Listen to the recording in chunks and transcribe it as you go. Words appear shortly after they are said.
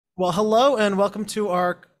Well, hello and welcome to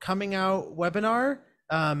our coming out webinar.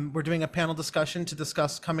 We're doing a panel discussion to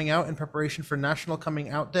discuss coming out in preparation for National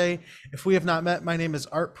Coming Out Day. If we have not met, my name is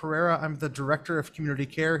Art Pereira. I'm the Director of Community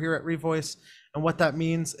Care here at Revoice. And what that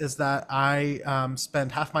means is that I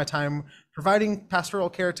spend half my time providing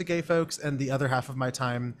pastoral care to gay folks and the other half of my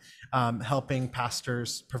time helping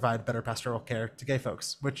pastors provide better pastoral care to gay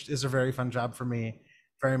folks, which is a very fun job for me.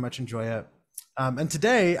 Very much enjoy it. And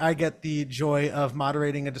today I get the joy of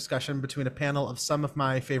moderating a discussion between a panel of some of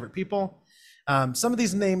my favorite people. Some of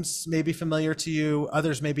these names may be familiar to you,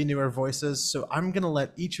 others may be newer voices. So I'm going to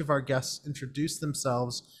let each of our guests introduce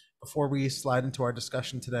themselves before we slide into our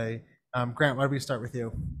discussion today. Grant, why don't we start with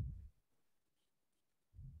you?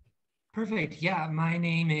 Perfect. Yeah, my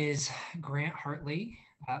name is Grant Hartley.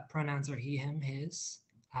 Pronouns are he, him, his.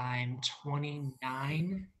 I'm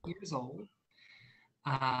 29 years old.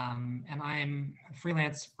 And I'm a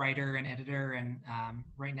freelance writer and editor, and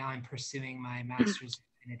right now I'm pursuing my master's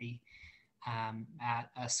in divinity at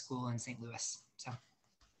a school in St. Louis. So,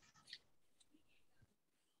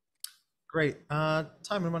 great. Timon,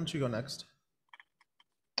 why don't you go next?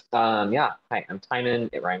 Yeah, hi, I'm Timon.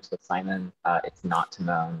 It rhymes with Simon. It's not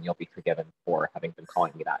Timon. You'll be forgiven for having been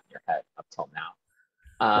calling me that in your head up till now.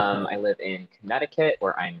 I live in Connecticut,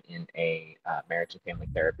 where I'm in a marriage and family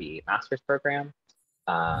therapy master's program.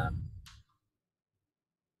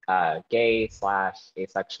 Gay slash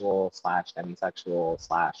asexual slash demisexual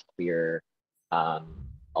slash queer. A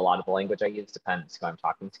lot of the language I use depends who I'm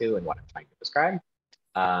talking to and what I'm trying to describe.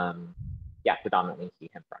 Yeah, predominantly he,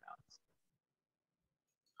 him pronouns.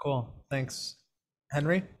 Cool, thanks.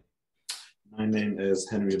 Henry? My name is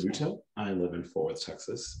Henry Abuto. I live in Fort Worth,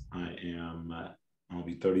 Texas. I'll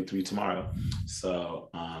be 33 tomorrow. So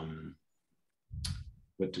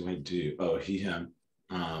what do I do? Oh, he, him,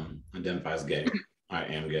 identifies gay. I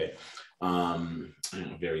am gay. I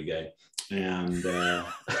am very gay. And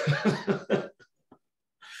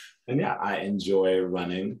and yeah, I enjoy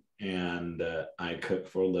running and I cook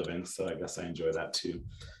for a living. So I guess I enjoy that too.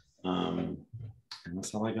 And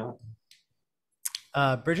that's all I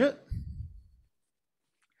got. Bridget?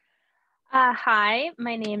 Hi,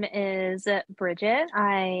 my name is Bridget.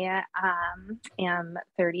 I am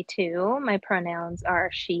 32. My pronouns are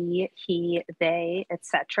she, he, they,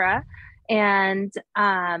 etc. And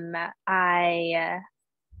I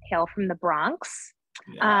hail from the Bronx.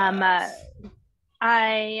 Yes.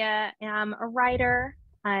 I am a writer.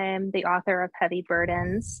 I'm the author of Heavy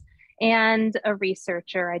Burdens and a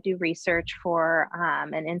researcher. I do research for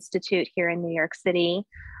an institute here in New York City.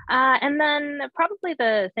 And then probably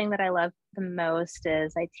the thing that I love the most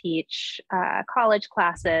is I teach college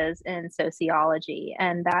classes in sociology.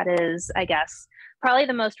 And that is, I guess, probably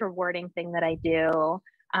the most rewarding thing that I do.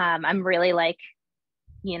 I'm really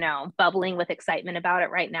bubbling with excitement about it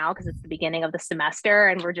right now because it's the beginning of the semester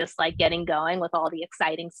and we're just like getting going with all the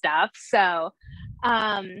exciting stuff. So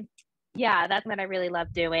yeah, that's what I really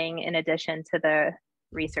love doing in addition to the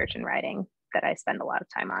research and writing that I spend a lot of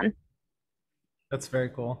time on. That's very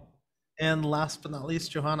cool. And last but not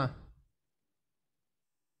least, Johanna.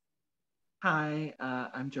 Hi,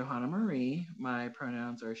 I'm Johanna Marie. My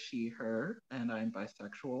pronouns are she, her, and I'm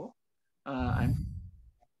bisexual. I'm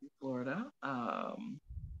from Florida.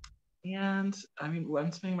 And I mean,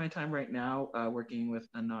 I'm spending my time right now working with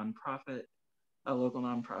a nonprofit, a local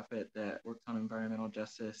nonprofit that works on environmental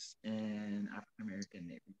justice in African American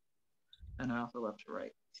neighborhoods. And I also love to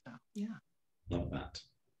write. So yeah. Love that.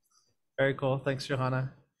 Very cool. Thanks,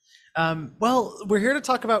 Johanna. Well, we're here to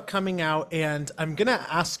talk about coming out, and I'm going to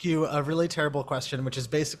ask you a really terrible question, which is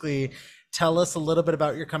basically tell us a little bit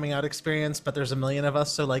about your coming out experience, but there's a million of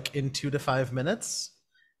us, so like in 2 to 5 minutes.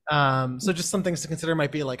 So just some things to consider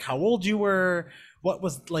might be like how old you were, what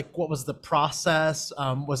was the process?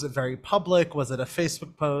 Was it very public? Was it a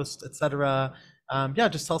Facebook post, etc.? Yeah,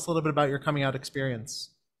 just tell us a little bit about your coming out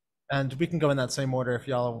experience. And we can go in that same order if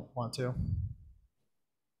y'all want to.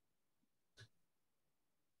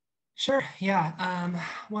 sure. Yeah.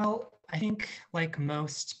 Well, I think like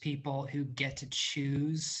most people who get to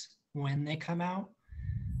choose when they come out,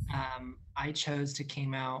 I chose to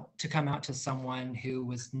come out to someone who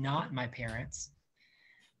was not my parents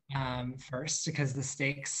first, because the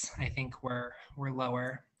stakes I think were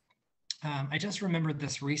lower. I just remembered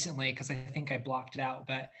this recently because I think I blocked it out,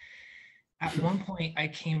 but at one point I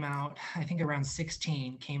came out, I think around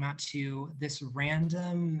 16, came out to this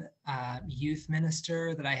random youth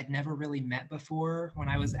minister that I had never really met before when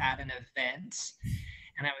I was at an event,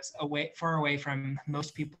 and I was far away from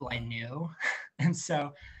most people I knew. And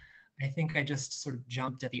so I think I just sort of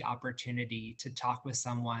jumped at the opportunity to talk with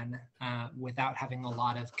someone without having a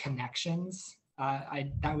lot of connections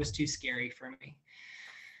that was too scary for me.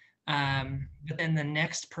 But then the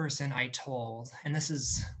next person I told, and this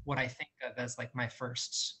is what I think of as like my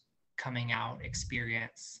first coming out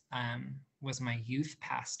experience, was my youth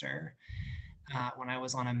pastor when I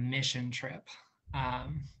was on a mission trip.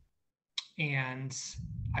 And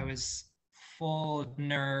I was full of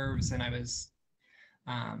nerves, and I was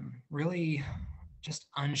really just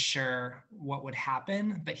unsure what would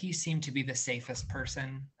happen, but he seemed to be the safest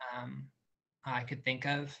person I could think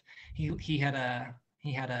of. He had a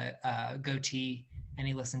goatee, and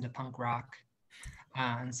he listened to punk rock,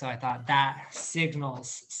 and so I thought that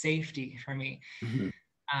signals safety for me.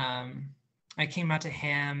 I came out to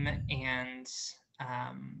him, and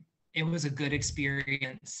it was a good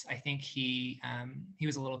experience. I think he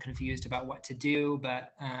was a little confused about what to do,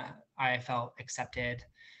 but I felt accepted.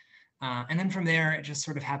 And then from there, it just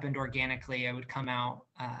sort of happened organically. I would come out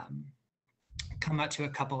to a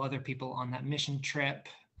couple other people on that mission trip.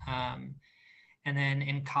 And then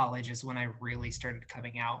in college is when I really started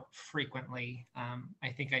coming out frequently. I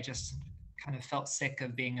think I just kind of felt sick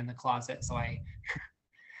of being in the closet, so I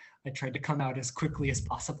tried to come out as quickly as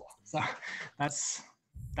possible. So that's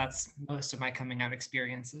most of my coming out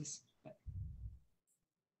experiences.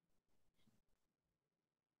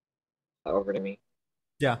 Over to me.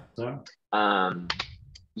 Yeah.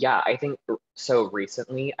 Yeah, I think so.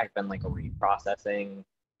 Recently, I've been like reprocessing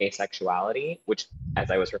asexuality, which,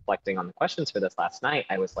 as I was reflecting on the questions for this last night,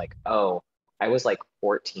 I was like, oh, I was like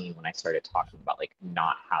 14 when I started talking about like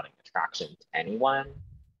not having attraction to anyone.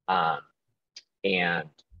 And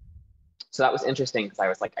so that was interesting because I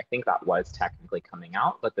was like, I think that was technically coming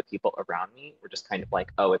out, but the people around me were just kind of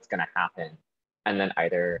like, oh, it's going to happen. And then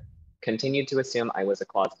either continued to assume I was a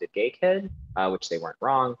closeted gay kid, which they weren't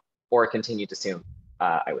wrong, or continued to assume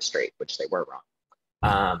I was straight, which they were wrong.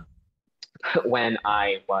 When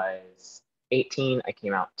I was 18, I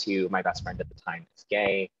came out to my best friend at the time as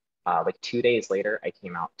gay. Like 2 days later, I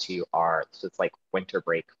came out to so it's like winter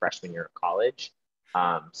break freshman year of college.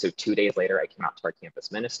 So 2 days later, I came out to our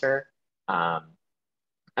campus minister, and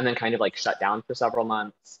then kind of like shut down for several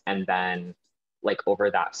months. And then like over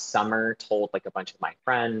that summer, told like a bunch of my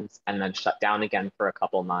friends, and then shut down again for a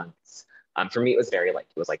couple months. For me, it was very like,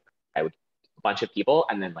 it was like a bunch of people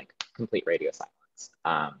and then like complete radio silence.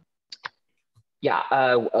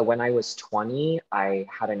 When I was 20, I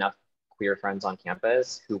had enough queer friends on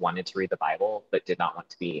campus who wanted to read the Bible, but did not want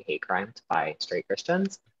to be hate crimed by straight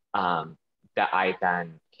Christians, that I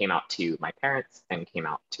then came out to my parents and came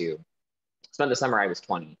out to spend the summer I was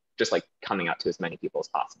 20, just like coming out to as many people as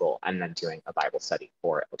possible, and then doing a Bible study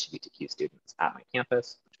for LGBTQ students at my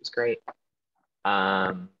campus, which was great.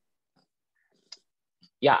 I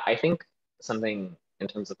think something in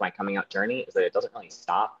terms of my coming out journey is that it doesn't really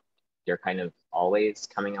stop. You're kind of always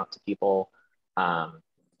coming out to people.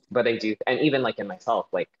 But I do, and even like in myself,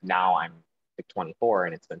 like now I'm like 24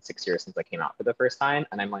 and it's been 6 years since I came out for the first time.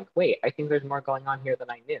 And I'm like, wait, I think there's more going on here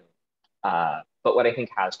than I knew. But what I think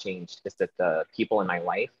has changed is that the people in my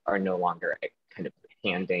life are no longer kind of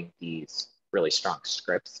handing these really strong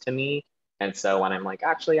scripts to me. And so when I'm like,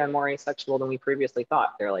 actually, I'm more asexual than we previously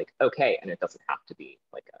thought, they're like, okay. And it doesn't have to be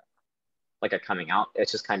like a coming out.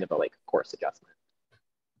 It's just kind of a like course adjustment.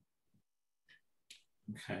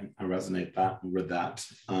 Okay, I resonate with that.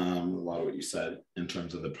 A lot of what you said in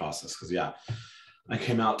terms of the process, because I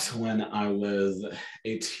came out when I was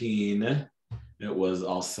 18. It was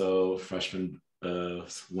also freshman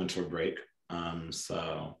winter break. I was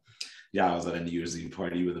at a New Year's Eve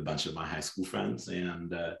party with a bunch of my high school friends,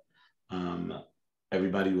 and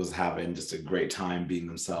everybody was having just a great time being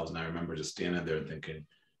themselves. And I remember just standing there thinking,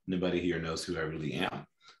 nobody here knows who I really am,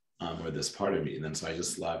 or this part of me. And then so I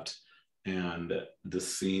just left. And the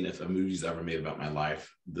scene, if a movie's ever made about my life,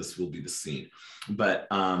 this will be the scene. But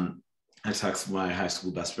I texted my high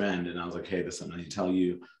school best friend and I was like, hey, there's something I need to tell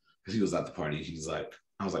you. Because he was at the party. I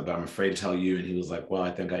was like, but I'm afraid to tell you. And he was like, well,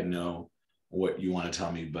 I think I know what you want to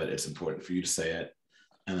tell me, but it's important for you to say it.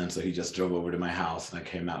 And then so he just drove over to my house and I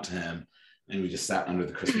came out to him and we just sat under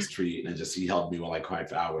the Christmas tree and he held me while I cried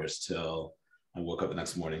for hours till I woke up the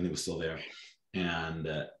next morning and he was still there. And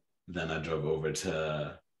then I drove over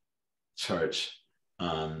to church,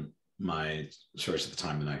 my church at the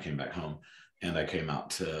time, and I came back home and I came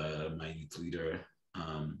out to my youth leader,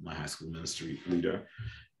 my high school ministry leader.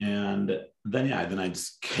 And then I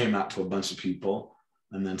just came out to a bunch of people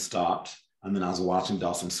and then stopped And then I was watching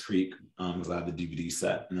Dawson's Creek because I had the DVD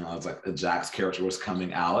set, and then I was like, Jack's character was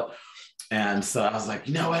coming out. And so I was like,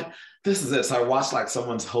 you know what? This is it. So I watched like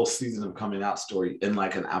someone's whole season of coming out story in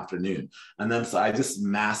like an afternoon. And then so I just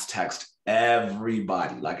mass text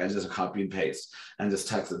everybody. Like I just copy and paste and just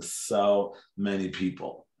texted so many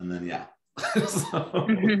people. And then, yeah. So,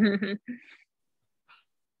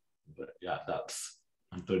 but yeah,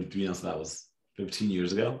 I'm 33 now, so that was 15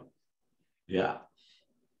 years ago. Yeah.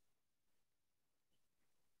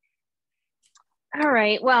 All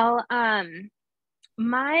right. Well,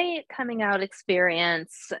 my coming out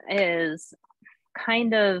experience is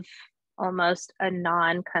kind of almost a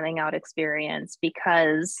non-coming out experience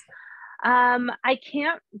because I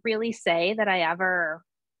can't really say that I ever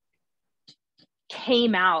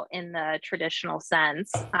came out in the traditional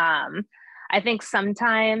sense. I think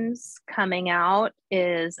sometimes coming out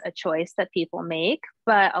is a choice that people make,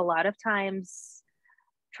 but a lot of times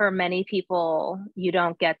for many people, you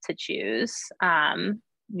don't get to choose.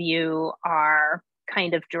 You are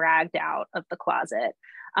kind of dragged out of the closet,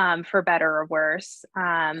 for better or worse.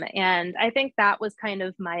 And I think that was kind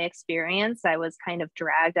of my experience. I was kind of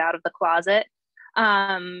dragged out of the closet.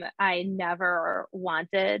 I never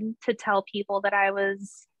wanted to tell people that I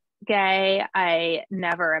was gay. I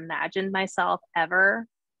never imagined myself ever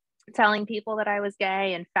telling people that I was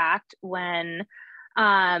gay. In fact, when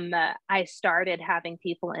I started having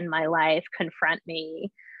people in my life confront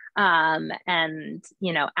me and,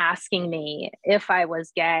 you know, asking me if I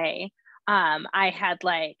was gay, I had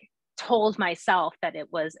like told myself that it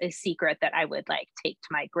was a secret that I would like take to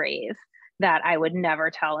my grave, that I would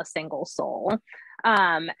never tell a single soul.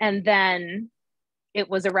 And then it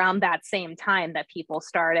was around that same time that people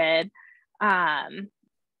started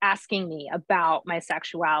asking me about my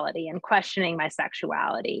sexuality and questioning my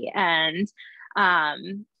sexuality. And I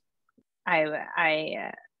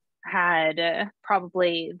had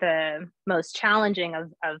probably the most challenging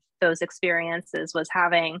of those experiences was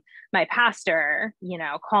having my pastor, you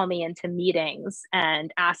know, call me into meetings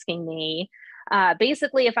and asking me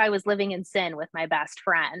basically if I was living in sin with my best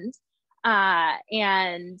friend.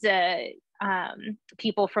 And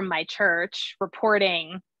people from my church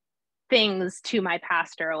reporting things to my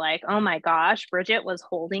pastor like, oh my gosh, Bridget was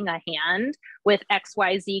holding a hand with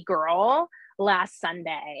XYZ girl last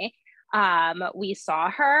Sunday. We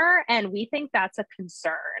saw her and we think that's a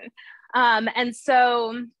concern. And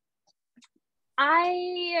so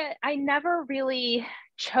I never really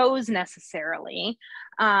chose necessarily.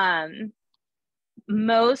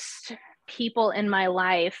 Most people in my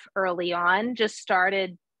life early on just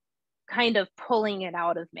started kind of pulling it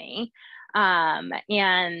out of me.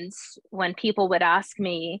 And when people would ask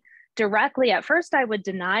me directly, at first I would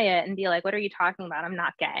deny it and be like, what are you talking about? I'm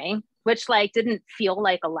not gay, which like didn't feel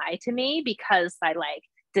like a lie to me because I like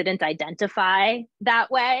didn't identify that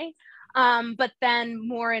way. But then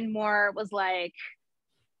more and more was like,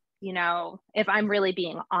 you know, if I'm really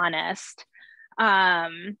being honest,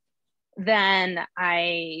 then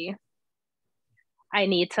I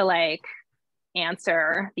need to like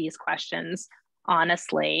answer these questions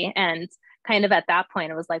honestly. And kind of at that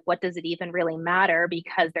point, it was like, what does it even really matter?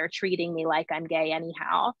 Because they're treating me like I'm gay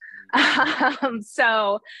anyhow.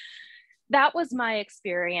 So that was my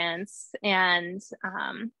experience. And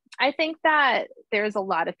I think that there's a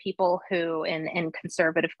lot of people who in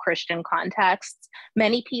conservative Christian contexts,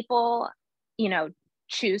 many people, you know,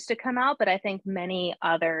 choose to come out, but I think many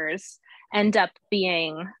others end up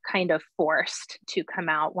being kind of forced to come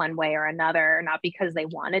out one way or another, not because they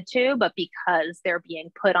wanted to, but because they're being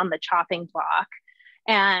put on the chopping block.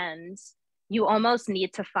 And you almost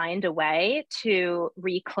need to find a way to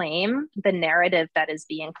reclaim the narrative that is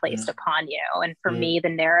being placed upon you. And for me, the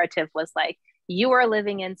narrative was like, you are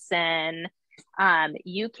living in sin.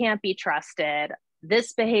 You can't be trusted.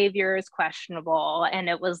 This behavior is questionable. And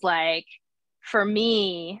it was like, for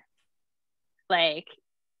me, like,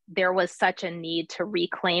 there was such a need to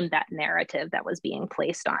reclaim that narrative that was being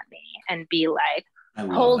placed on me and be like,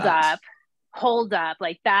 hold up,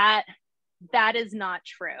 like that is not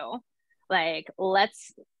true. Like,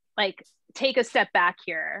 let's like take a step back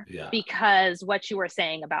here, because what you were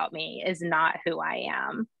saying about me is not who I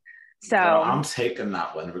am. So girl, I'm taking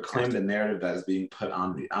that one. Reclaim the narrative that is being put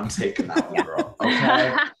on me. I'm taking that one, girl.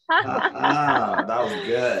 Okay. That was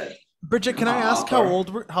good. Bridget, can I ask how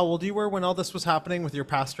old you were when all this was happening with your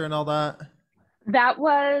pastor and all that? That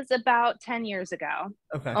was about 10 years ago.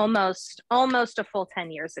 Okay. Almost a full 10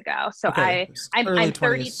 years ago. So okay. I'm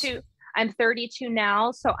 32. I'm 32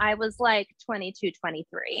 now. So I was like 22,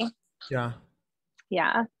 23. Yeah.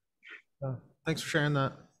 Yeah. Thanks for sharing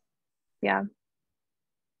that. Yeah.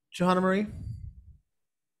 Johanna Marie?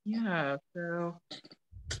 Yeah, so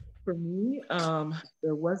for me,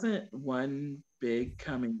 there wasn't one big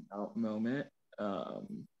coming out moment,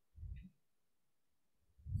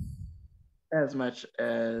 as much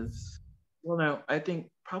as, well, no, I think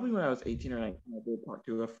probably when I was 18 or 19, I did talk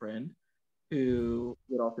to a friend who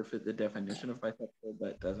would also fit the definition of bisexual,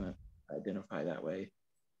 but doesn't identify that way.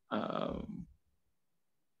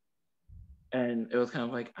 And it was kind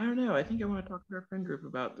of like, I don't know, I think I want to talk to our friend group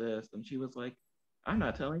about this. And she was like, I'm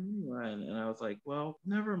not telling anyone. And I was like, well,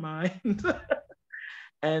 never mind.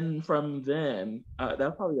 And from then, that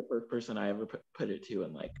was probably the first person I ever put it to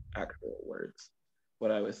in like actual words,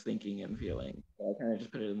 what I was thinking and feeling. So I kind of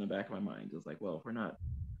just put it in the back of my mind. It was like, well, if we're not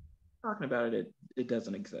talking about it, it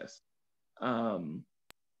doesn't exist. And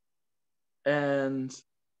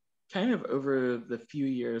kind of over the few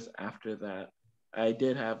years after that, I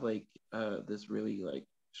did have like this really like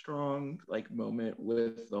strong like moment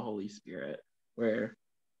with the Holy Spirit where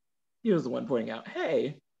he was the one pointing out,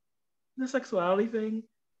 hey, the sexuality thing,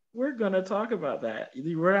 we're gonna talk about that.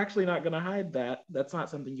 We're actually not gonna hide that. That's not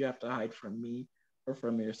something you have to hide from me or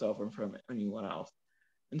from yourself or from anyone else.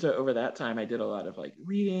 And so over that time, I did a lot of like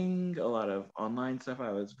reading, a lot of online stuff.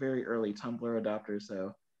 I was very early Tumblr adopter,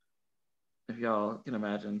 so if y'all can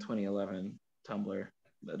imagine 2011 Tumblr,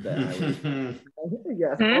 that I was,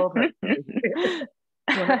 yes, all of that.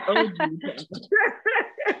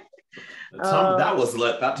 That was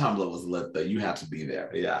lit. That Tumblr was lit. Though you had to be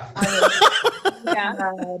there. Yeah. Yeah.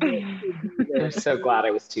 I'm so glad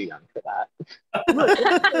I was too young for that. Look,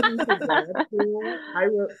 I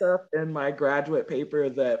wrote stuff in my graduate paper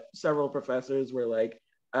that several professors were like,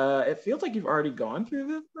 it feels like you've already gone through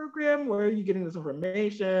this program. Where are you getting this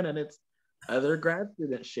information? And it's other grad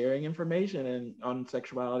students sharing information and on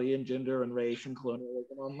sexuality and gender and race and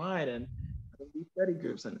colonialism online and these study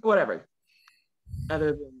groups and whatever.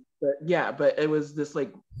 Other than, but it was this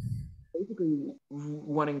like basically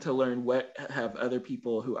wanting to learn what have other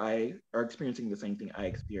people who I are experiencing the same thing I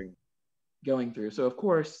experienced going through. So of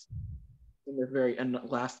course, in this very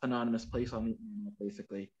last anonymous place on the internet,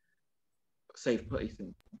 basically safe place,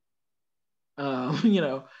 you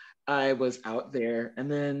know, I was out there,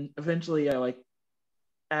 and then eventually I like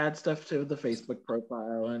add stuff to the Facebook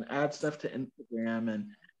profile and add stuff to Instagram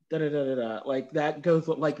and da da da da da. Like that goes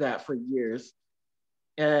like that for years.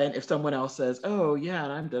 And if someone else says, "Oh yeah,"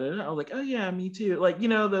 and I'm da da da, I'm like, "Oh yeah, me too." Like, you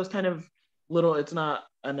know, those kind of little. It's not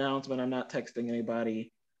announcement. I'm not texting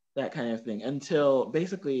anybody, that kind of thing. Until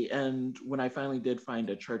basically, and when I finally did find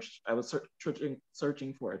a church, I was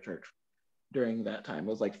searching for a church during that time. It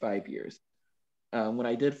was like 5 years. When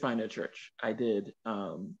I did find a church, I did.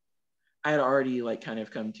 I had already like kind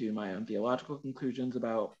of come to my own theological conclusions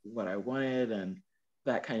about what I wanted and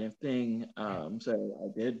that kind of thing. So I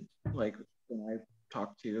did like when I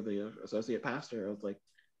talked to the associate pastor, I was like,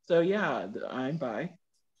 so yeah, I'm bi.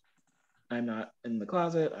 I'm not in the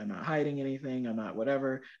closet. I'm not hiding anything. I'm not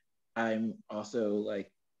whatever. I'm also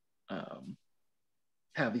like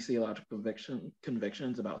have these theological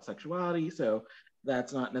convictions about sexuality. So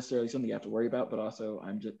that's not necessarily something you have to worry about, but also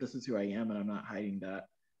this is who I am and I'm not hiding that.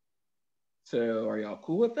 So are y'all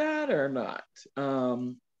cool with that or not?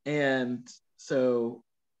 And so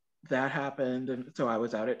that happened. And so I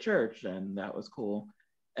was out at church and that was cool.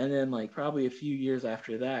 And then like probably a few years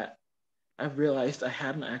after that, I realized I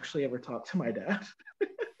hadn't actually ever talked to my dad.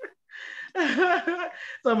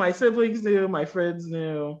 So my siblings knew, my friends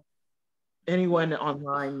knew, anyone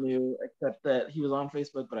online knew, except that he was on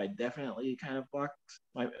Facebook, but I definitely kind of blocked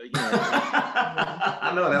my, you know.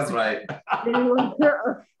 I know that's right.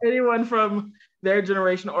 anyone from their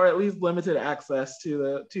generation, or at least limited access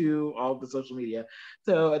to all the social media.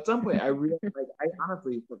 So at some point, I realized, like, I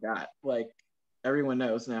honestly forgot. Like, everyone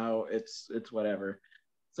knows now. It's whatever.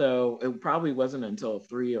 So it probably wasn't until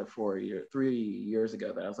 3 years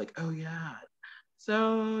ago that I was like, oh yeah.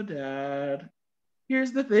 So Dad,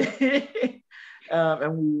 here's the thing.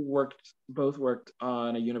 And we both worked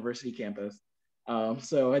on a university campus.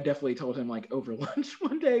 So I definitely told him like over lunch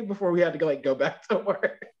one day before we had to go back to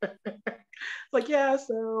work. Like, yeah,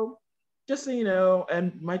 so just so you know,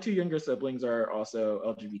 and my 2 younger siblings are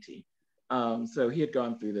also LGBT. So he had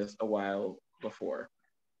gone through this a while before.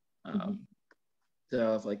 So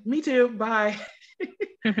I was like, me too, bye.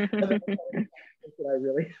 And I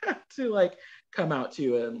really have to like come out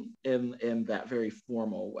to in that very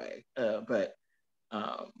formal way. But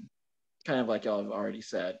kind of like y'all have already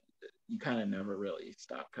said, you kind of never really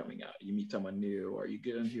stop coming out. You meet someone new or you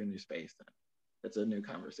get into a new space and it's a new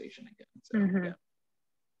conversation again. So yeah.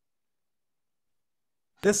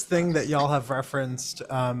 This thing that y'all have referenced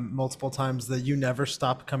multiple times, that you never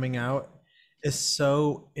stop coming out, is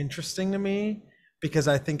so interesting to me, because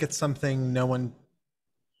I think it's something no one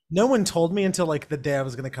told me until like the day I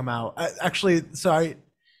was going to come out.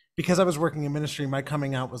 Because I was working in ministry, my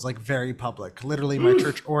coming out was like very public. Literally, my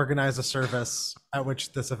church organized a service at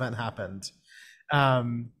which this event happened.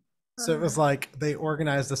 So it was like they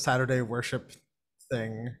organized a Saturday worship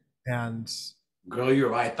thing, and girl, you're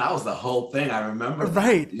right. That was the whole thing. I remember.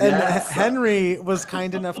 Right. Yes. And Henry was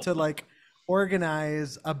kind enough to like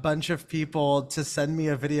organize a bunch of people to send me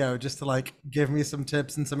a video just to like give me some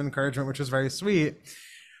tips and some encouragement, which was very sweet.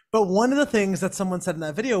 But one of the things that someone said in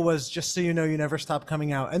that video was, just so you know, you never stop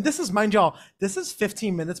coming out. And this is, mind y'all, this is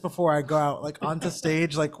 15 minutes before I go out, like onto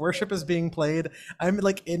stage, like worship is being played. I'm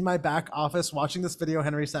like in my back office watching this video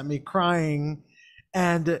Henry sent me, crying.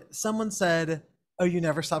 And someone said, oh, you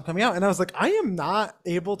never stop coming out. And I was like, I am not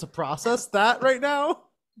able to process that right now.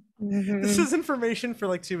 Mm-hmm. This is information for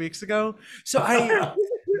like 2 weeks ago. So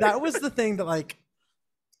that was the thing that like,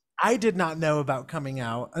 I did not know about coming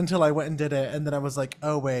out until I went and did it. And then I was like,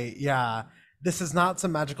 oh, wait, yeah, this is not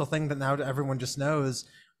some magical thing that now everyone just knows.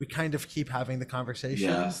 We kind of keep having the conversation.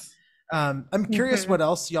 Yes. I'm curious what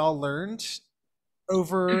else y'all learned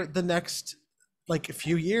over the next like a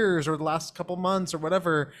few years or the last couple months or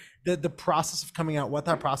whatever, the process of coming out, what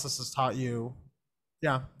that process has taught you.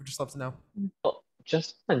 Yeah, we'd just love to know. Well,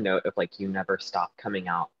 just a note of like, you never stop coming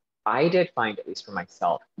out. I did find, at least for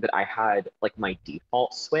myself, that I had like my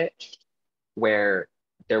default switched, where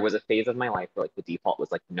there was a phase of my life where like the default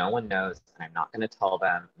was like, no one knows and I'm not going to tell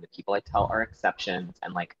them. And the people I tell are exceptions.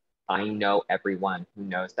 And like, I know everyone who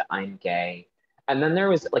knows that I'm gay. And then there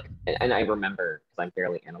was like, and I remember, because I'm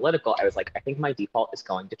fairly analytical, I was like, I think my default is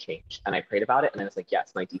going to change. And I prayed about it. And I was like,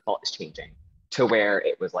 yes, my default is changing, to where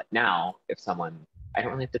it was like, now if someone, I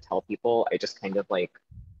don't really have to tell people, I just kind of like,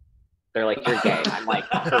 they're like, you're gay. I'm like,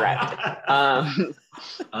 correct.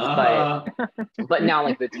 But now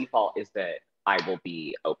like the default is that I will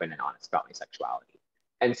be open and honest about my sexuality.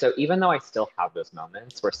 And so even though I still have those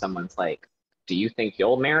moments where someone's like, do you think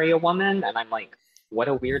you'll marry a woman? And I'm like, what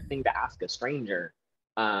a weird thing to ask a stranger.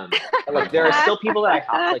 Like there are still people that I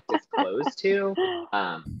have to like disclose to,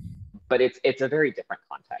 but it's a very different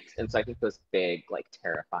context. And so I think those big, like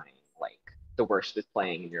terrifying, like the worship is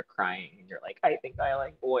playing and you're crying and you're like, I think I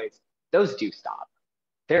like boys. Those do stop.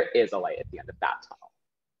 There is a light at the end of that tunnel.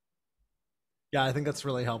 Yeah, I think that's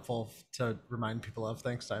really helpful to remind people of.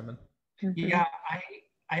 Thanks, Simon. Yeah,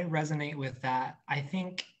 I resonate with that. I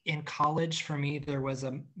think in college for me,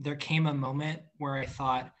 there came a moment where I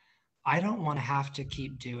thought, I don't want to have to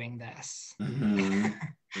keep doing this.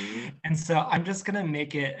 Mm-hmm. And so I'm just going to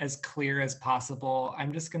make it as clear as possible.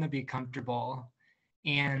 I'm just going to be comfortable.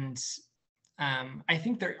 And I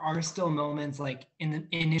think there are still moments like in the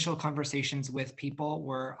initial conversations with people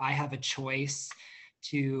where I have a choice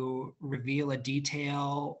to reveal a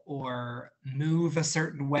detail or move a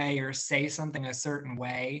certain way or say something a certain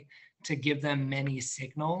way to give them many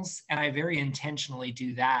signals. And I very intentionally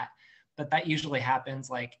do that. But that usually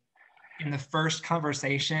happens like in the first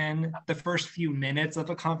conversation, the first few minutes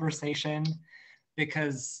of a conversation,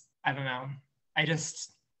 because I don't know,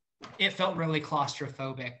 it felt really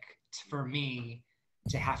claustrophobic for me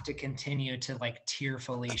to have to continue to like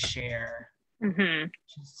tearfully share. Mm-hmm.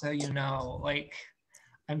 Just so you know, like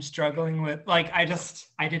I'm struggling with like I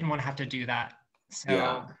didn't want to have to do that. So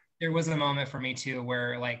yeah. There was a moment for me too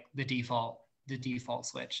where like the default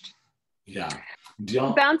switched. Yeah.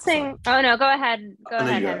 Bouncing. Oh no, go ahead. Go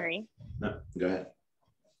ahead, Henry. No, go ahead.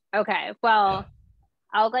 Okay. Well, yeah.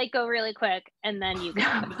 I'll like go really quick and then you go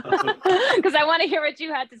because I want to hear what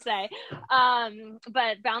you had to say.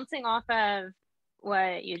 But bouncing off of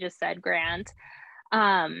what you just said, Grant,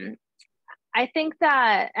 I think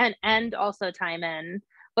that, and also Timon,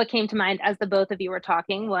 what came to mind as the both of you were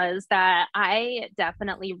talking was that I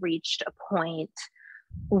definitely reached a point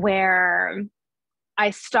where I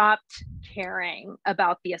stopped caring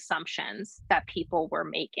about the assumptions that people were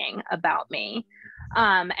making about me.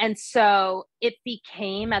 And so it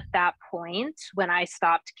became at that point when I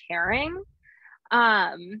stopped caring,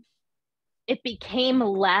 it became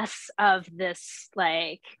less of this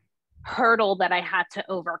like hurdle that I had to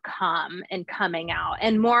overcome in coming out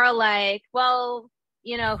and more like, well,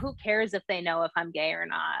 you know, who cares if they know if I'm gay or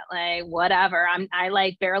not? Like, whatever. I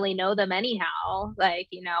like barely know them anyhow. Like,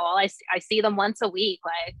 you know, I see them once a week.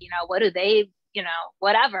 Like, you know, what do they, you know,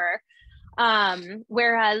 whatever.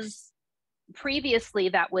 Whereas previously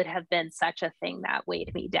that would have been such a thing that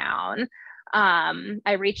weighed me down.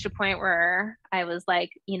 I reached a point where I was like,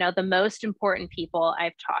 you know, the most important people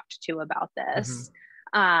I've talked to about this,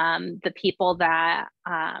 the people that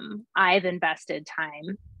I've invested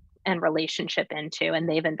time and relationship into, and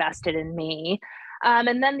they've invested in me.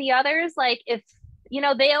 And then the others, like, if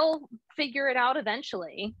they'll figure it out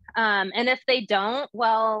eventually. And if they don't,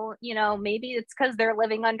 well, maybe it's because they're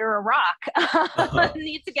living under a rock.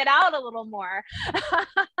 Need to get out a little more.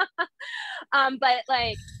 But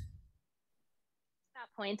like that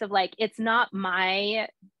point of like, it's not my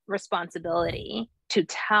responsibility to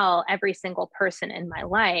tell every single person in my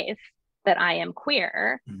life that I am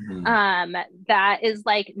queer. That is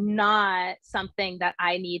like not something that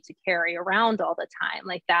I need to carry around all the time.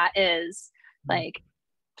 Like that is like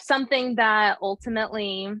something that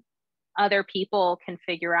ultimately other people can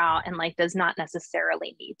figure out and like does not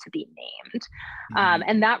necessarily need to be named.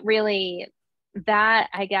 And that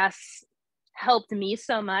I guess helped me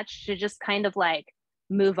so much to just kind of like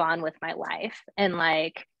move on with my life and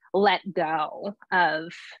like let go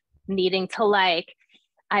of needing to like,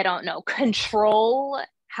 I don't know, control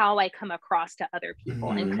how I come across to other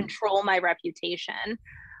people and control my reputation.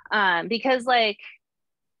 Because like,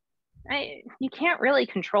 you can't really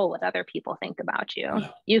control what other people think about you. No.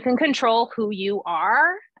 You can control who you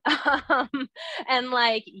are and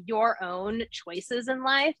like your own choices in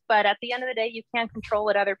life. But at the end of the day, you can't control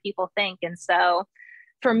what other people think. And so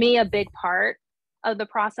for me, a big part of the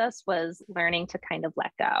process was learning to kind of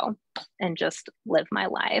let go and just live my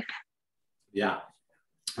life. Yeah,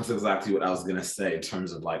 that's exactly what I was going to say in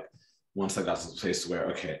terms of like, once I got to the place where,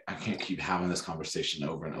 okay, I can't keep having this conversation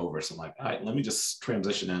over and over. So I'm like, all right, let me just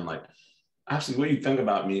transition in. Like, actually, what you think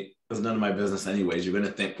about me is none of my business anyways. You're going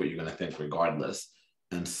to think what you're going to think regardless.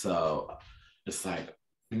 And so it's like,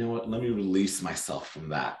 you know what, let me release myself from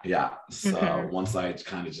that. Yeah. So once I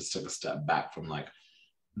kind of just took a step back from like,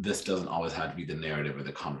 this doesn't always have to be the narrative or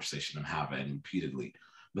the conversation I'm having repeatedly.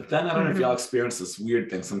 But then I don't know if y'all experience this weird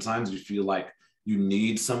thing. Sometimes you feel like you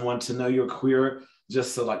need someone to know you're queer.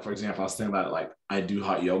 Just so like, for example, I was thinking about it, like I do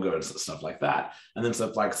hot yoga and stuff like that. And then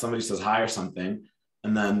stuff like somebody says hi or something,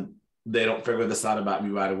 and then they don't figure this out about me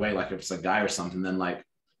right away. Like if it's a guy or something, then like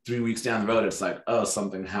 3 weeks down the road, it's like, oh,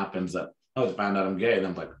 something happens that, oh, they found out I'm gay. And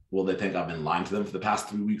I'm like, well, they think I've been lying to them for the past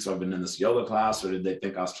 3 weeks, or I've been in this yoga class, or did they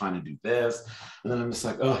think I was trying to do this? And then I'm just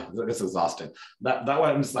like, oh, it's exhausting. That way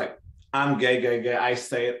I'm just like, I'm gay. I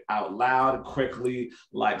say it out loud, quickly,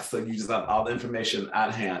 like, so you just have all the information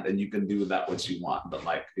at hand and you can do with that what you want. But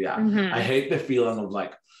like, yeah, I hate the feeling of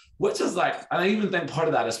like, which is like, and I even think part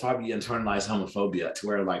of that is probably internalized homophobia, to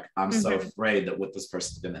where like, I'm so afraid that what this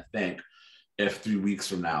person's gonna think if 3 weeks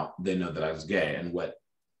from now, they know that I was gay, and what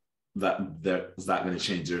is that gonna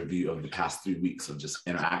change their view of the past 3 weeks of just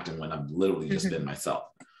interacting when I've literally just been myself.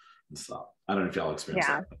 And so I don't know if y'all experience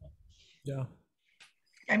that. Yeah.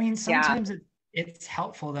 I mean, sometimes it's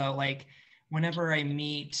helpful though. Like whenever I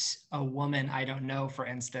meet a woman I don't know, for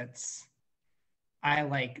instance, I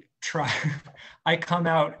like I come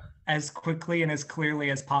out as quickly and as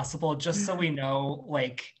clearly as possible, just so we know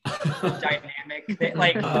like the dynamic that,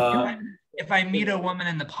 like if I meet a woman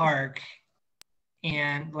in the park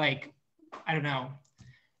and like, I don't know,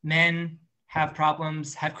 men have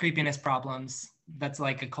creepiness problems. That's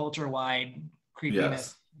like a culture-wide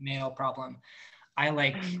creepiness male problem. I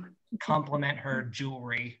like compliment her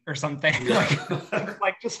jewelry or something.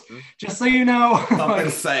 like just so you know. Something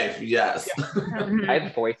safe, yes.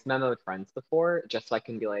 I've voice memoed friends before, just so I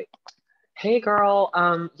can be like, hey girl,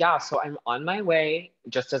 yeah, so I'm on my way,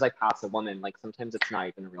 just as I pass a woman. Like sometimes it's not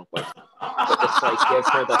even a real voice memo. But just to, like give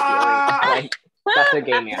her the feeling like that's a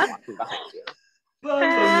gay man walking behind you.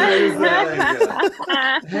 That's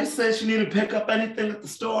amazing. Hey sis, you need to pick up anything at the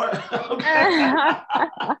store?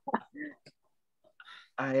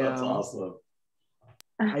 That's awesome.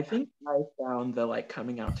 I think I found the like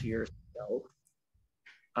coming out to yourself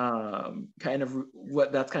kind of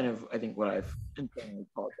I think what I've internally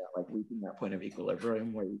called that, like reaching that point of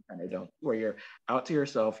equilibrium where you kind of don't, where you're out to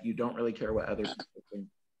yourself, you don't really care what other people think,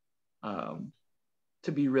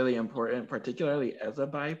 to be really important, particularly as a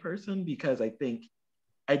bi person, because I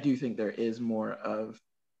do think there is more of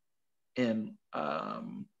a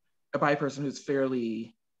bi person who's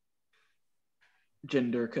fairly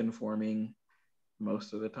gender conforming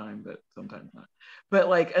most of the time, but sometimes not. But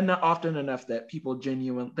like, and not often enough that people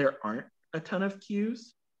there aren't a ton of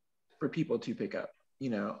cues for people to pick up,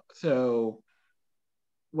 So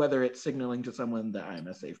whether it's signaling to someone that I'm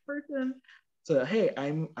a safe person, so hey,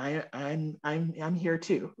 I'm here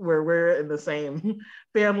too, where we're in the same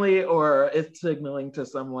family, or it's signaling to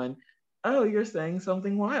someone, oh, you're saying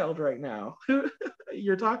something wild right now.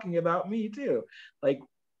 You're talking about me too. Like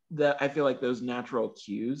that, I feel like those natural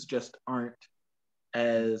cues just aren't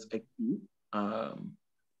as acute.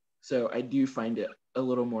 So I do find it a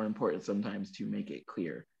little more important sometimes to make it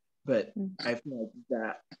clear. But I feel like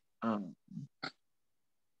that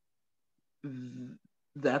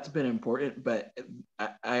that's been important, but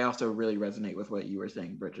I also really resonate with what you were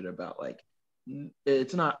saying, Bridget, about like,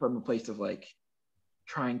 it's not from a place of like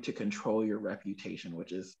trying to control your reputation,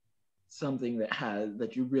 which is something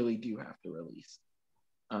that you really do have to release.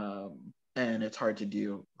 And it's hard to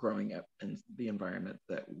do growing up in the environment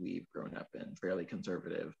that we've grown up in, fairly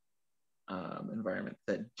conservative environment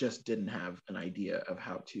that just didn't have an idea of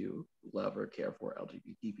how to love or care for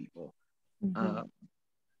LGBT people.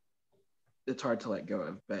 It's hard to let go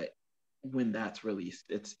of, but when that's released,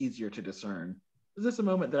 it's easier to discern, is this a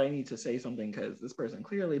moment that I need to say something because this person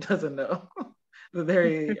clearly doesn't know that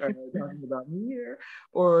they are talking about me here,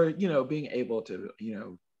 or, you know, being able to,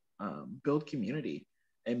 you know, build community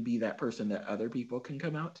and be that person that other people can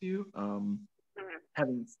come out to.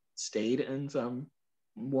 Having stayed in some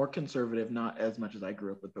more conservative, not as much as I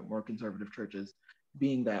grew up with, but more conservative churches,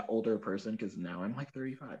 being that older person, because now I'm like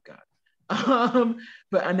 35, God.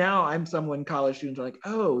 But now I'm someone college students are like,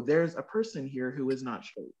 oh, there's a person here who is not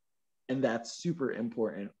straight. And that's super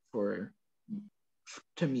important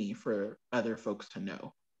to me, for other folks to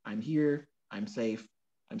know. I'm here, I'm safe,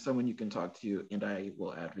 I'm someone you can talk to, and I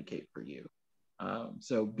will advocate for you.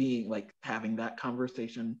 So being like, having that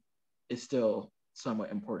conversation is still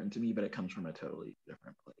somewhat important to me, but it comes from a totally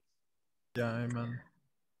different place. Yeah, amen.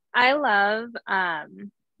 I love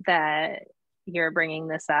that you're bringing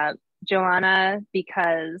this up, Joanna,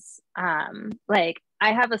 because like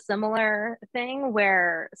I have a similar thing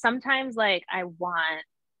where sometimes like I want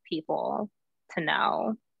people to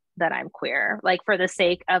know that I'm queer, like for the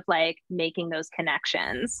sake of like making those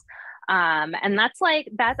connections. And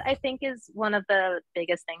that I think is one of the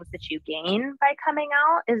biggest things that you gain by coming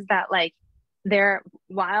out, is that like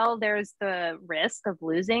while there's the risk of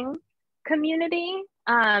losing community,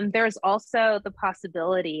 there's also the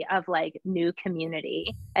possibility of like new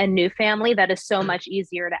community and new family that is so much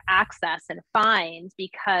easier to access and find,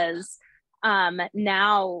 because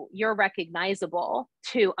now you're recognizable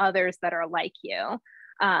to others that are like you.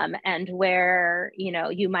 And where, you know,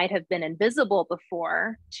 you might have been invisible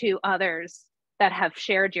before to others that have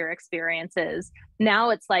shared your experiences, now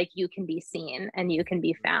it's like you can be seen and you can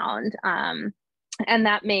be found. And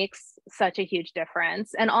that makes such a huge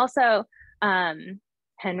difference. And also,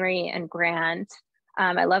 Henry and Grant,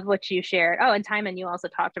 I love what you shared. Oh, and Timon, you also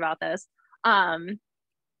talked about this,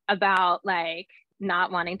 about like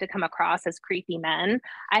not wanting to come across as creepy men.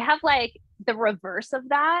 I have like the reverse of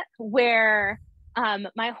that, where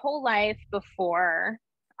my whole life before,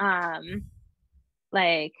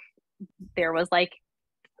 like there was like,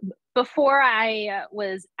 before I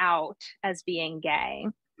was out as being gay,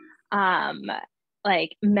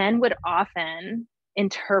 like men would often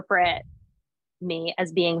interpret me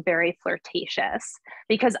as being very flirtatious,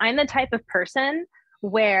 because I'm the type of person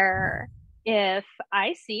where if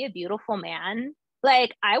I see a beautiful man,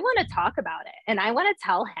 like I want to talk about it and I want to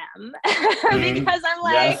tell him because I'm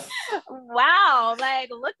like, yes. wow, like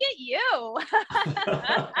look at you.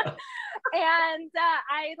 And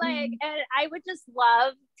I would just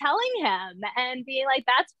love telling him and being like,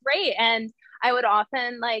 that's great. And I would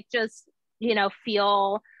often like just, you know,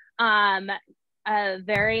 feel a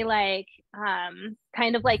very like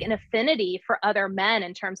kind of like an affinity for other men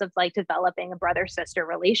in terms of like developing a brother-sister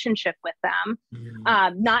relationship with them.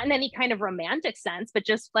 Not in any kind of romantic sense, but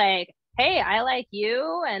just like, hey, I like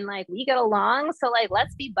you and like we get along, so like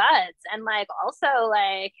let's be buds. And like also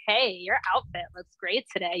like, hey, your outfit looks great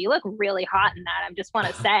today, you look really hot in that, I just want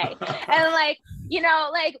to say. And like, you know,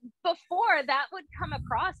 like before that would come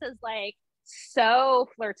across as like so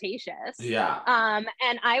flirtatious. Yeah.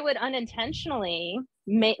 And I would unintentionally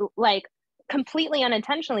completely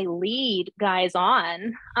unintentionally lead guys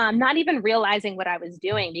on, not even realizing what I was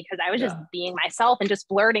doing, because I was just being myself and just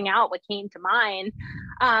blurting out what came to mind.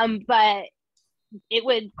 But it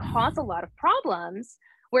would cause a lot of problems.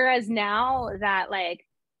 Whereas now that like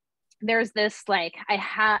there's this like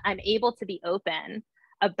I'm able to be open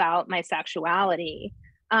about my sexuality,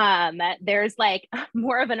 there's like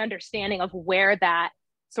more of an understanding of where that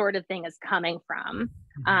sort of thing is coming from.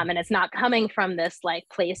 And it's not coming from this like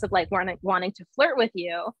place of like wanting to flirt with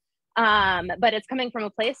you, but it's coming from a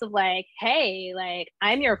place of like, hey, like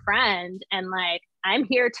I'm your friend and like I'm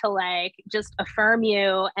here to like just affirm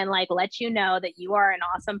you and like let you know that you are an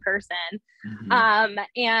awesome person.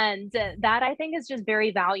 And that I think is just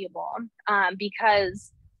very valuable,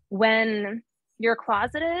 because when you're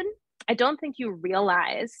closeted, I don't think you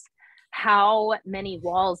realize how many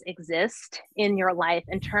walls exist in your life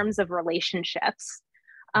in terms of relationships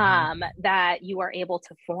that you are able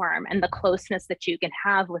to form and the closeness that you can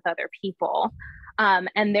have with other people.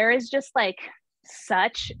 And there is just like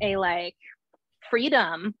such a like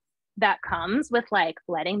freedom that comes with like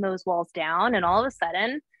letting those walls down, and all of a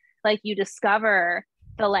sudden like you discover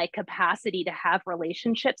the like capacity to have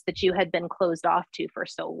relationships that you had been closed off to for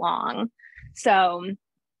so long. So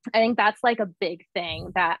I think that's like a big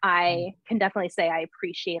thing that I can definitely say I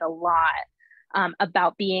appreciate a lot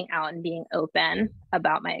about being out and being open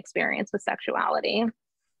about my experience with sexuality.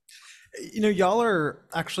 You know, y'all are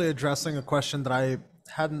actually addressing a question that I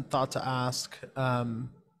hadn't thought to ask,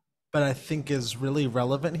 but I think is really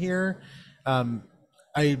relevant here.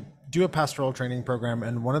 I do a pastoral training program,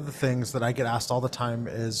 and one of the things that I get asked all the time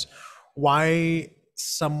is why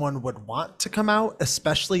someone would want to come out,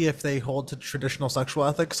 especially if they hold to traditional sexual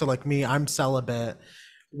ethics. So like me, I'm celibate.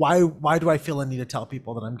 Why do I feel a need to tell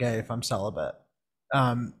people that I'm gay if I'm celibate?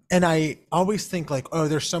 And I always think like, oh,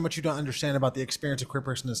 there's so much you don't understand about the experience a queer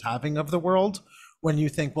person is having of the world, when you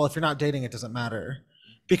think, well, if you're not dating, it doesn't matter.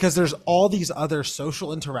 Because there's all these other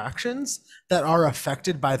social interactions that are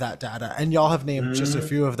affected by that data. And y'all have named just a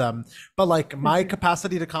few of them. But like my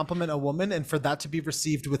capacity to compliment a woman and for that to be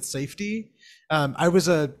received with safety. I was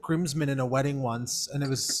a groomsman in a wedding once, and it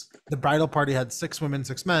was the bridal party had 6 women,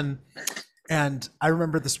 6 men. And I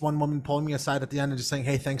remember this one woman pulling me aside at the end and just saying,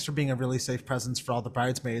 hey, thanks for being a really safe presence for all the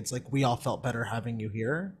bridesmaids. Like, we all felt better having you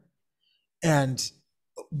here. And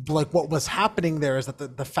like what was happening there is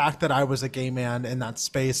that the fact that I was a gay man in that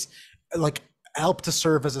space, like, helped to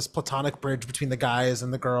serve as this platonic bridge between the guys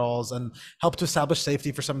and the girls, and helped to establish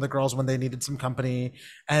safety for some of the girls when they needed some company.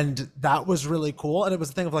 And that was really cool. And it was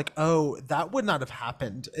a thing of like, oh, that would not have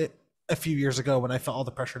happened a few years ago when I felt all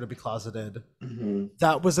the pressure to be closeted.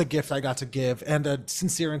 That was a gift I got to give, and a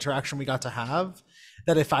sincere interaction we got to have,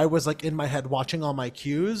 that if I was like in my head watching all my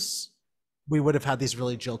cues, we would have had these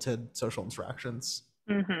really jilted social interactions.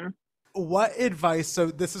 What advice, so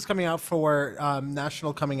this is coming out for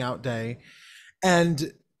National Coming Out Day,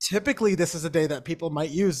 and typically this is a day that people might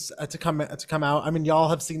use to come out. I mean, y'all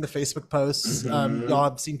have seen the Facebook posts. Y'all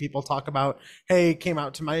have seen people talk about, hey, came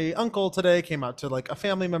out to my uncle today, came out to like a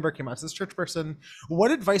family member, came out to this church person.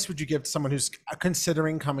 What advice would you give to someone who's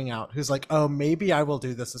considering coming out, who's like, oh, maybe I will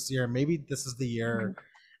do this year, maybe this is the year,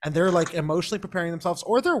 and they're like emotionally preparing themselves,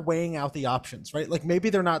 or they're weighing out the options, right? Like maybe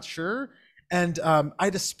they're not sure. And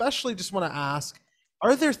I'd especially just want to ask,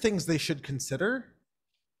 are there things they should consider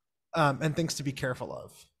and things to be careful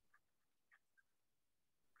of?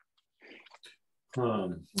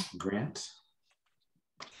 Grant?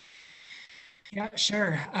 Yeah,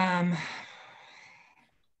 sure. I'm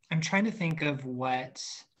trying to think of what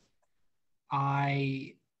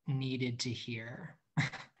I needed to hear.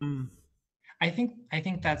 I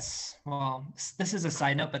think that's, well, this is a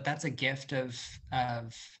side note, but that's a gift of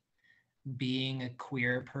being a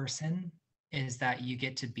queer person, is that you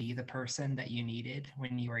get to be the person that you needed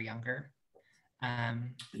when you were younger. I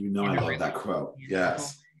love that quote.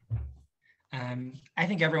 Yes. I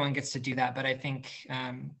think everyone gets to do that, but I think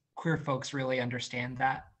queer folks really understand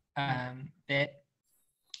that bit.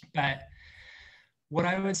 But what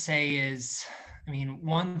I would say is, I mean,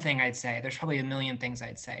 one thing I'd say, there's probably a million things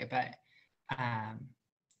I'd say, but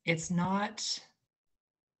it's not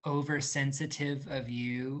oversensitive of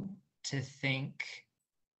you to think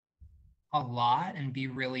a lot and be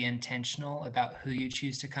really intentional about who you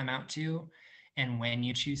choose to come out to and when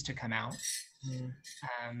you choose to come out.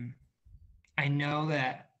 I know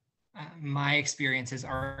that my experiences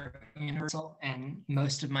are universal, and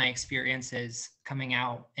most of my experiences coming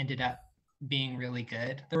out ended up being really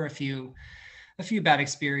good. There were a few bad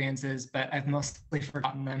experiences, but I've mostly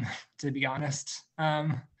forgotten them, to be honest.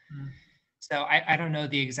 So I don't know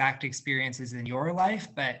the exact experiences in your life,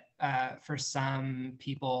 but for some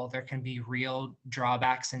people, there can be real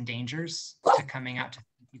drawbacks and dangers to coming out to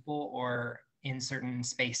people, or in certain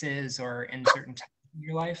spaces, or in certain times in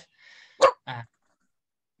your life.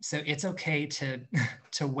 So it's okay to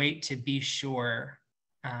wait to be sure,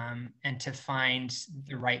 and to find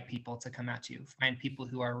the right people to come out to. Find people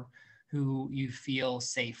who you feel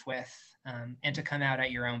safe with, and to come out at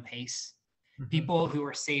your own pace. People who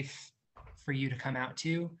are safe for you to come out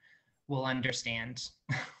to will understand.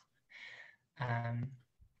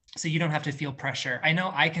 So you don't have to feel pressure. I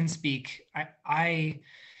know I can speak. I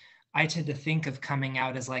tend to think of coming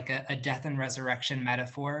out as like a death and resurrection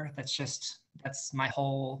metaphor. That's my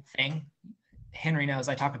whole thing. Henry knows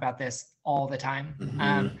I talk about this all the time.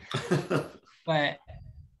 But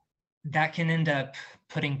that can end up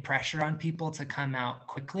putting pressure on people to come out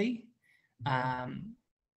quickly,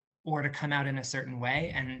 or to come out in a certain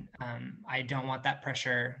way. And I don't want that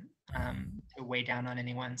pressure to weigh down on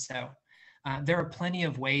anyone. So there are plenty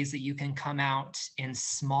of ways that you can come out in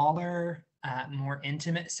smaller, more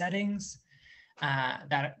intimate settings.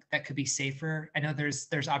 that could be safer. I know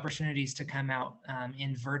there's opportunities to come out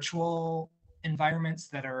in virtual environments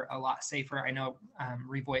that are a lot safer. I know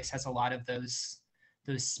Revoice has a lot of those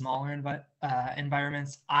smaller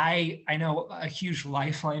environments. I know a huge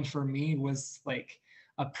lifeline for me was like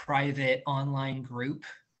a private online group,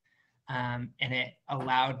 and it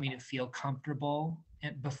allowed me to feel comfortable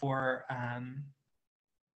before.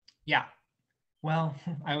 Yeah, well,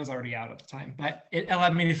 I was already out at the time, but it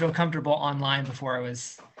allowed me to feel comfortable online before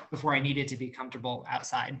I needed to be comfortable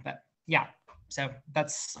outside. But yeah, so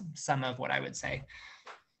that's some of what I would say.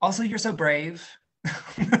 Also, you're so brave.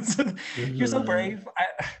 You're so brave.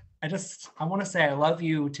 I want to say I love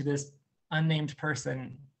you to this unnamed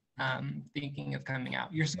person thinking of coming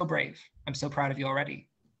out. You're so brave. I'm so proud of you already.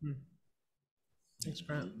 Thanks,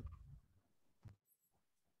 Grant.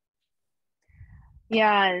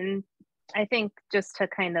 Yeah, and I think just to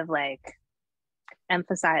kind of like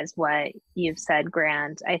emphasize what you've said,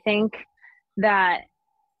 Grant, I think that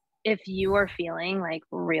if you are feeling like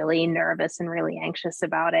really nervous and really anxious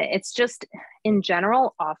about it, it's just in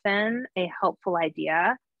general often a helpful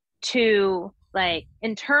idea to, like,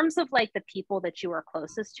 in terms of like the people that you are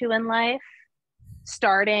closest to in life,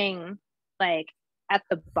 starting like at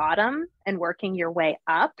the bottom and working your way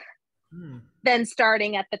up, then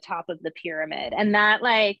starting at the top of the pyramid. And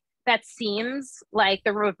that seems like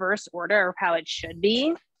the reverse order of how it should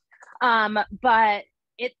be. But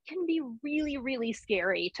it can be really, really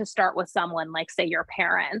scary to start with someone like, say, your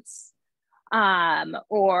parents,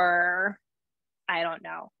 or I don't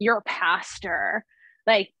know, your pastor.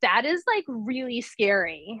 Like, that is like really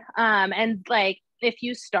scary. And like, if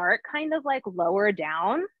you start kind of like lower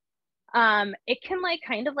down, it can like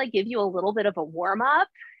kind of like give you a little bit of a warm up,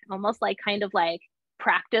 almost like kind of like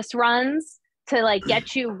practice runs to like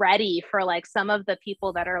get you ready for like some of the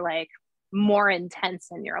people that are like more intense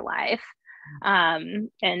in your life.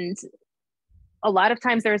 And a lot of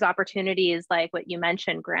times there's opportunities like what you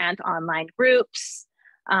mentioned, Grant, online groups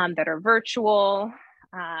that are virtual,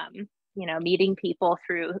 you know, meeting people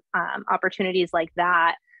through opportunities like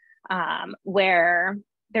that, where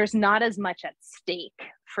there's not as much at stake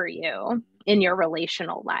for you in your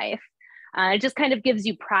relational life. It just kind of gives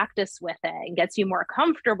you practice with it and gets you more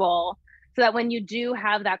comfortable, so that when you do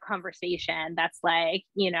have that conversation that's like,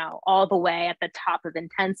 you know, all the way at the top of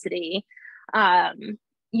intensity,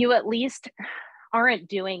 you at least aren't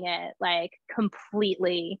doing it like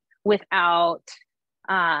completely without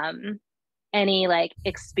any like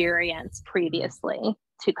experience previously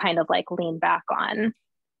to kind of like lean back on.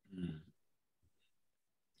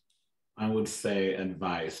 I would say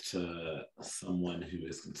advice to someone who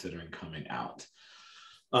is considering coming out.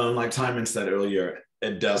 Like Timon said earlier,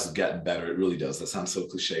 it does get better. It really does. That sounds so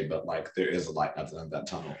cliche, but like there is a light at the end of that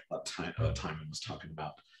tunnel that Timon was talking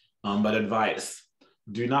about. But advice: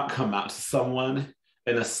 do not come out to someone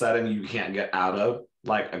in a setting you can't get out of,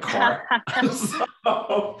 like a car.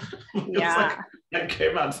 So, Yeah. like, I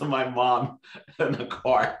came out to my mom in a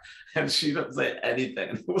car, and she didn't say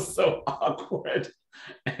anything. It was so awkward.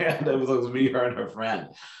 And it was me, her, and her friend.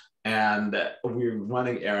 And we were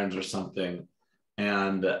running errands or something.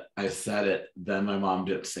 And I said it. Then my mom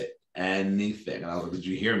didn't say anything. And I was like, did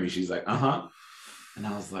you hear me? She's like, uh-huh. And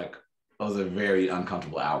I was like, it was a very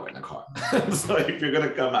uncomfortable hour in the car. So if you're going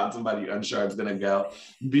to come out somebody you're unsure it's going to go,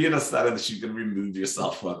 be in a setting that you can remove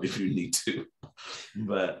yourself from if you need to.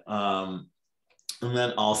 But, and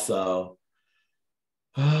then also,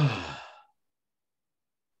 gosh,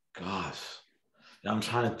 I'm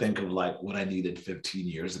trying to think of like what I needed 15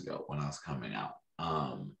 years ago when I was coming out.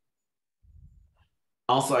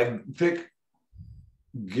 Also, I think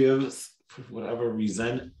gives, for whatever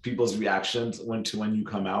reason, people's reactions when you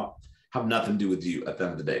come out have nothing to do with you at the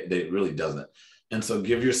end of the day. It really doesn't. And so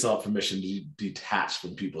give yourself permission to detach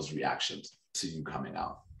from people's reactions to you coming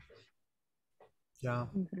out. Yeah,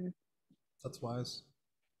 that's wise.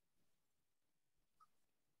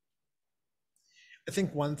 I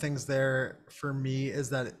think one thing's there for me is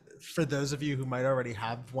that for those of you who might already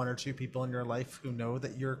have one or two people in your life who know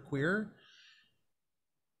that you're queer,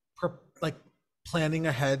 like planning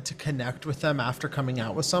ahead to connect with them after coming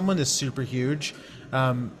out with someone is super huge.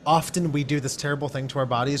 Often we do this terrible thing to our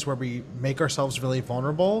bodies where we make ourselves really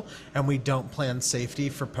vulnerable and we don't plan safety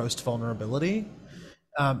for post vulnerability.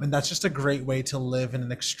 And that's just a great way to live in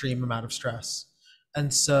an extreme amount of stress.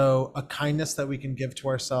 And so a kindness that we can give to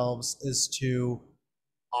ourselves is to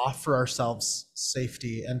offer ourselves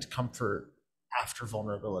safety and comfort after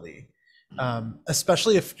vulnerability.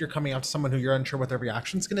 Especially if you're coming out to someone who you're unsure what their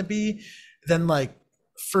reaction is going to be, then like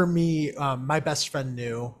for me, my best friend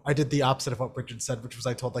knew. I did the opposite of what Bridget said, which was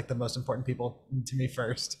I told like the most important people to me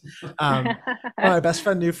first. My best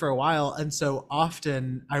friend knew for a while, and so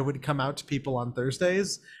often I would come out to people on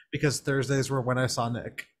Thursdays because Thursdays were when I saw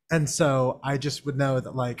Nick. And so I just would know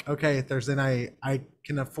that like, okay, Thursday night, I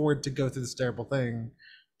can afford to go through this terrible thing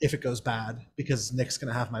if it goes bad because Nick's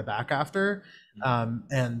gonna have my back after.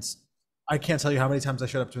 And I can't tell you how many times I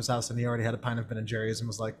showed up to his house and he already had a pint of Ben and Jerry's and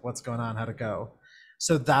was like, what's going on? How'd it go?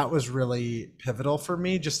 So that was really pivotal for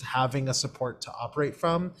me, just having a support to operate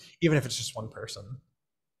from, even if it's just one person.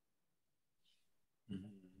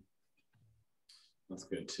 That's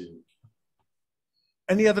good too.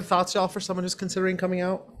 Any other thoughts, y'all, for someone who's considering coming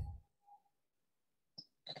out?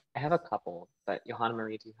 I have a couple, but Johanna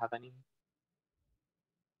Marie, do you have any?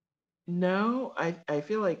 No, I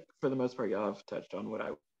feel like for the most part y'all have touched on what I.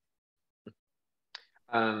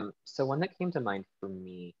 So one that came to mind for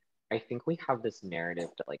me, I think we have this narrative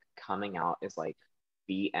that like coming out is like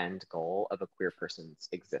the end goal of a queer person's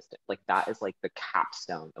existence. Like that is like the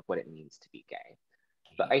capstone of what it means to be gay.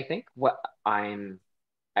 But I think what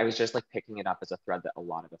I was just like picking it up as a thread that a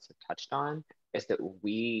lot of us have touched on is that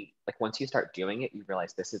we like once you start doing it, you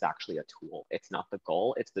realize this is actually a tool. It's not the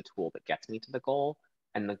goal, it's the tool that gets me to the goal.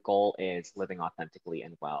 And the goal is living authentically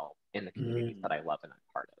and well in the communities that I love and I'm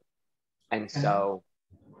part of. And so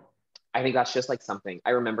I think that's just like something I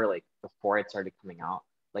remember like before it started coming out,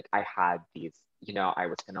 like I had these, you know, I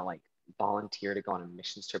was gonna like volunteer to go on a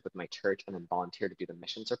missions trip with my church and then volunteer to do the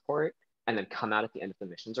missions report and then come out at the end of the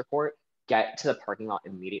missions report, get to the parking lot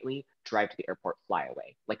immediately, drive to the airport, fly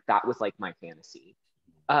away. Like that was like my fantasy.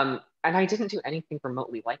 And I didn't do anything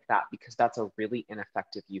remotely like that because that's a really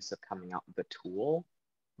ineffective use of coming out the tool.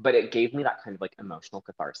 But it gave me that kind of like emotional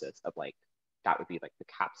catharsis of like, that would be like the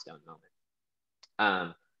capstone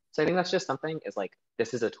moment. So I think that's just something is like,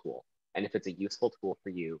 this is a tool. And if it's a useful tool for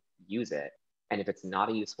you, use it. And if it's not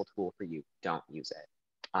a useful tool for you, don't use it.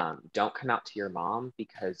 Don't come out to your mom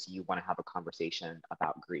because you want to have a conversation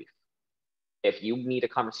about grief. If you need a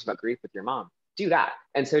conversation about grief with your mom, do that.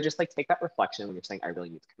 And so just like take that reflection when you're saying, I really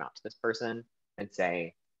need to come out to this person and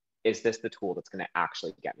say, is this the tool that's going to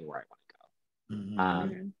actually get me where I want to go?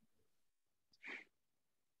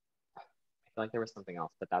 I feel like there was something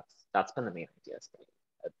else, but that's been the main idea.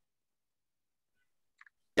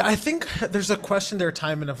 Yeah, I think there's a question there,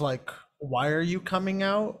 Timon, of like, why are you coming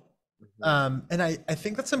out? And I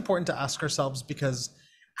think that's important to ask ourselves because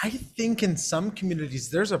I think in some communities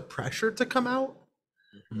there's a pressure to come out.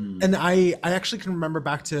 And I actually can remember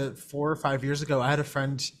back to 4 or 5 years ago, I had a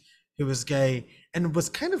friend who was gay and was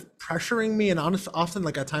kind of pressuring me, and often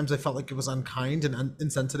like at times I felt like it was unkind and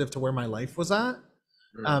insensitive to where my life was at,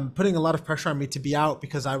 putting a lot of pressure on me to be out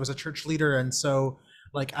because I was a church leader. And so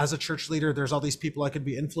like as a church leader, there's all these people I could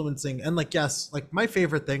be influencing. And like, yes, like my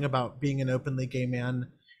favorite thing about being an openly gay man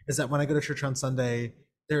is that when I go to church on Sunday,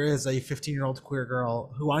 there is a 15-year-old queer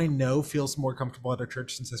girl who I know feels more comfortable at our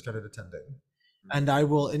church since I started attending. And I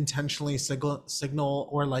will intentionally signal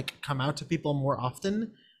or like come out to people more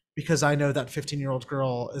often because I know that 15-year-old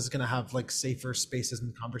girl is going to have like safer spaces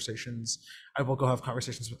and conversations. I will go have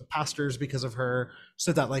conversations with the pastors because of her,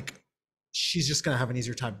 so that like she's just going to have an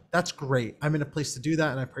easier time. That's great. I'm in a place to do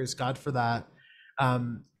that, and I praise God for that.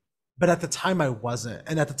 But at the time I wasn't,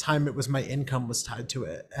 and at the time it was my income was tied to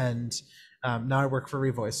it. And now I work for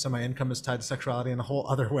Revoice, so my income is tied to sexuality in a whole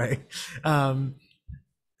other way.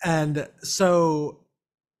 And so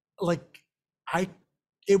like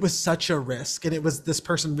it was such a risk, and it was this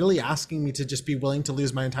person really asking me to just be willing to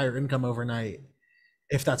lose my entire income overnight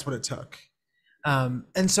if that's what it took.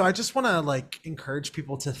 And so I just want to like encourage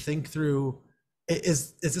people to think through,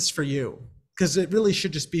 is this for you? Because it really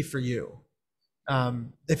should just be for you.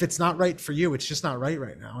 If it's not right for you, it's just not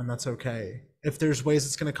right now, and that's okay. If there's ways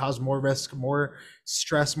it's going to cause more risk, more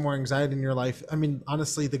stress, more anxiety in your life, I mean,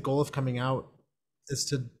 honestly, the goal of coming out is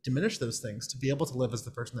to diminish those things, to be able to live as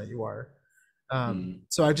the person that you are.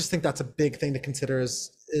 So I just think that's a big thing to consider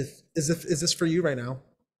is this for you right now?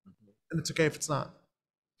 And it's okay if it's not.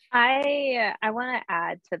 I want to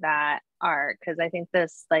add to that, Art, because I think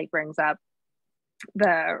this like brings up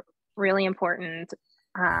the really important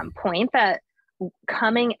point that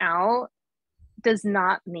coming out does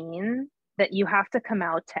not mean that you have to come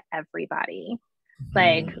out to everybody.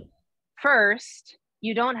 Like, first,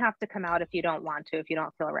 you don't have to come out if you don't want to, if you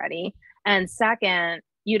don't feel ready. And second,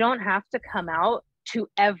 you don't have to come out to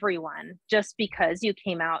everyone just because you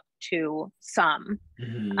came out to some.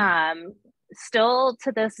 Still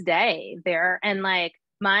to this day there, and like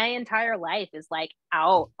my entire life is like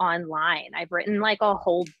out online. I've written like a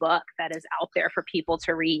whole book that is out there for people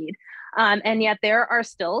to read. And yet there are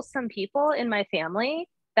still some people in my family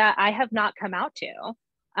that I have not come out to.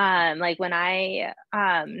 Like when I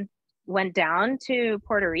went down to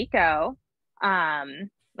Puerto Rico,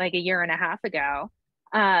 like a year and a half ago,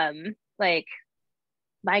 like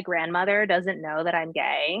my grandmother doesn't know that I'm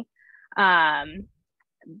gay.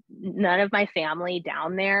 None of my family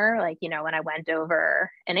down there, like, you know, when I went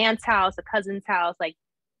over an aunt's house, a cousin's house, like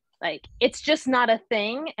it's just not a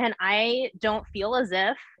thing. And I don't feel as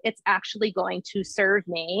if it's actually going to serve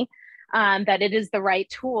me, that it is the right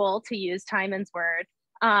tool to use Timon's word,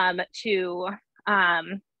 to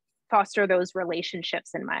foster those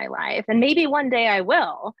relationships in my life. And maybe one day I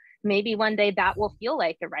will, maybe one day that will feel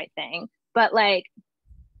like the right thing. But like,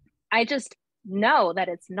 I just know that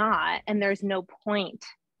it's not, and there's no point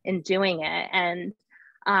in doing it. And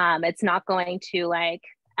it's not going to like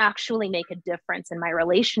actually make a difference in my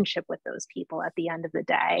relationship with those people at the end of the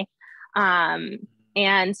day.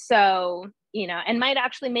 And so, you know, and might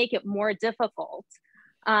actually make it more difficult.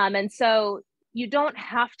 And so you don't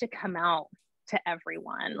have to come out to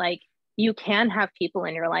everyone. Like, you can have people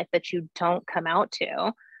in your life that you don't come out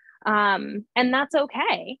to. And that's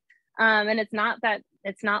okay. And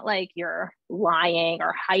it's not like you're lying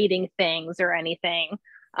or hiding things or anything.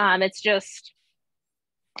 It's just,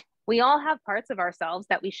 we all have parts of ourselves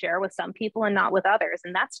that we share with some people and not with others.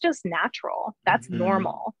 And that's just natural. That's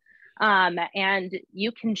normal. And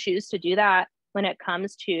you can choose to do that when it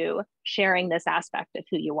comes to sharing this aspect of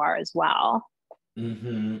who you are as well.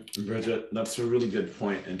 Bridget, that's a really good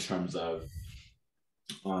point in terms of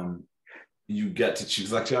you get to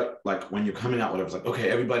choose, like when you're coming out, whatever, it's like, okay,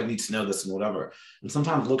 everybody needs to know this and whatever. And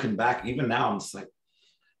sometimes looking back, even now, I'm just like,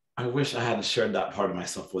 I wish I hadn't shared that part of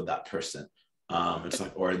myself with that person. It's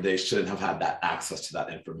like, or they shouldn't have had that access to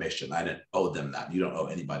that information. I didn't owe them that. You don't owe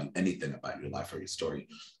anybody anything about your life or your story.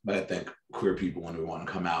 But I think queer people, when we want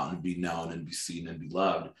to come out and be known and be seen and be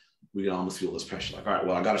loved, we can almost feel this pressure, like, all right,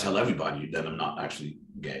 well, I got to tell everybody that I'm not actually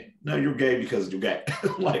gay. No, you're gay because you're gay.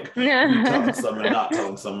 Like, you telling someone, not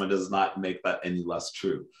telling someone does not make that any less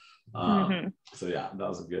true. So yeah, that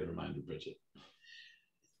was a good reminder, Bridget.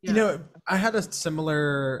 You know, I had a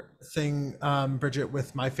similar thing, Bridget,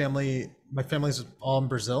 with my family. My family's all in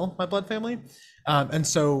Brazil, my blood family. And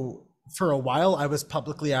so for a while, I was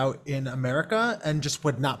publicly out in America and just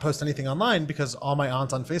would not post anything online because all my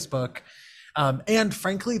aunts on Facebook. And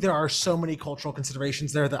frankly, there are so many cultural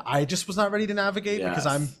considerations there that I just was not ready to navigate because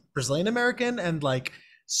I'm Brazilian American and like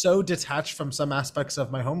so detached from some aspects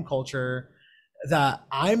of my home culture that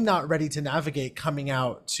I'm not ready to navigate coming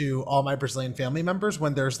out to all my Brazilian family members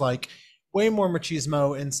when there's like way more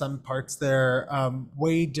machismo in some parts there,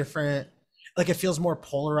 way different, like it feels more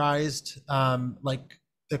polarized. Like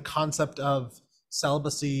the concept of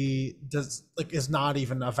celibacy is not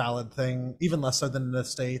even a valid thing, even less so than in the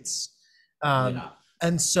States.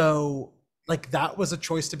 And so like that was a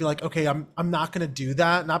choice to be like, okay, I'm not going to do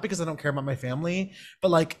that, not because I don't care about my family, but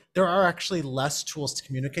like there are actually less tools to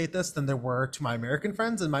communicate this than there were to my American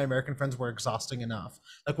friends, and my American friends were exhausting enough.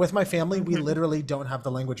 Like with my family, we literally don't have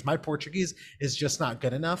the language. My Portuguese is just not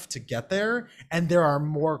good enough to get there, and there are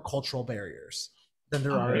more cultural barriers than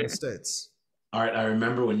there are in the States. All right, I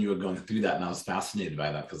remember when you were going through that, and I was fascinated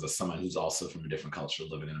by that because as someone who's also from a different culture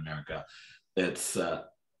living in America, it's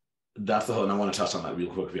that's the whole, and I want to touch on that real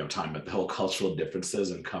quick if we have time, but the whole cultural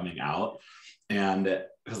differences and coming out. And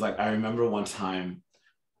because like I remember one time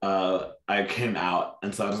I came out,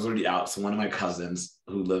 and so I was already out. So one of my cousins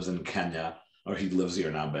who lives in Kenya, or he lives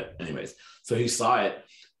here now, but anyways, so he saw it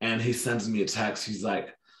and he sends me a text. He's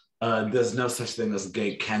like, there's no such thing as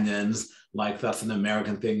gay Kenyans. Like that's an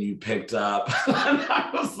American thing you picked up. And I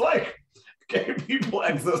was like, gay people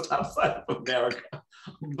exist outside of America.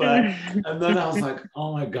 But and then I was like,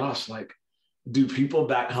 oh my gosh, like do people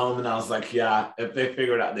back home? And I was like, yeah, if they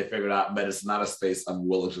figure it out, they figure it out, but it's not a space I'm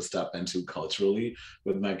willing to step into culturally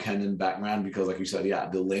with my Kenyan background, because like you said, yeah,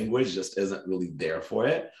 the language just isn't really there for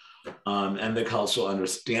it. And the cultural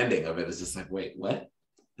understanding of it is just like, wait, what?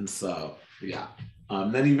 And so yeah.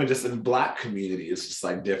 Then even just in Black community, it's just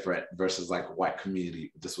like different versus like white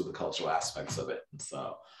community, just with the cultural aspects of it. And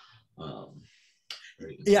so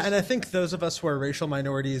yeah, and I think those of us who are racial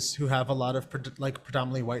minorities who have a lot of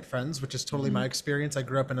predominantly white friends, which is totally my experience. I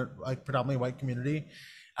grew up in a like predominantly white community.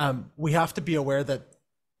 We have to be aware that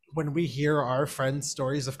when we hear our friends'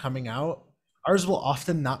 stories of coming out, ours will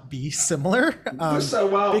often not be similar so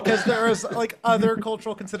well. because there is like other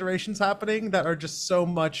cultural considerations happening that are just so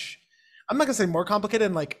much. I'm not gonna say more complicated,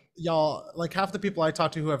 and like y'all, like half the people I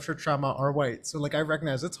talk to who have church trauma are white. So like I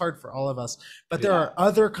recognize it's hard for all of us, but there are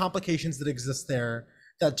other complications that exist there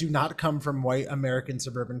that do not come from white American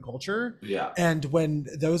suburban culture. Yeah. And when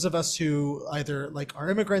those of us who either like are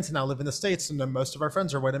immigrants and now live in the States, and then most of our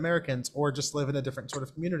friends are white Americans, or just live in a different sort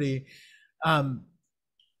of community,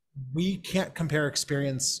 we can't compare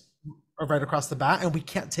experience right across the bat, and we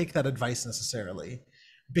can't take that advice necessarily,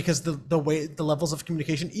 because the way the levels of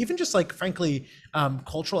communication, even just like frankly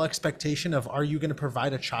cultural expectation of, are you going to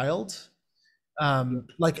provide a child?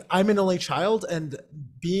 Like I'm an only child, and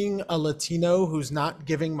being a Latino who's not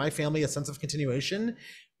giving my family a sense of continuation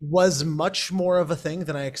was much more of a thing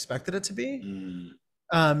than I expected it to be.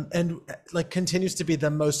 And like continues to be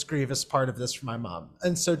the most grievous part of this for my mom.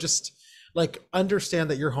 And so just like understand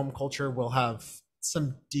that your home culture will have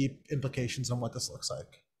some deep implications on what this looks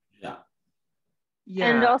like. Yeah.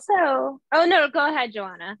 Yeah. And also, oh no, go ahead,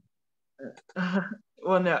 Joanna.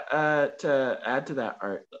 Well, no, to add to that,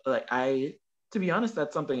 Art, like to be honest,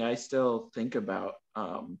 that's something I still think about.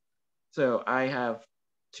 So I have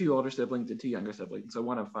 2 older siblings and 2 younger siblings, so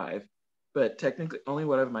one of 5, but technically only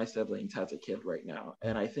one of my siblings has a kid right now.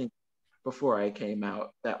 And I think before I came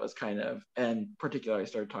out, that was kind of, and particularly I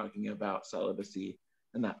started talking about celibacy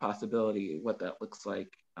and that possibility, what that looks like.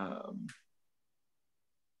 I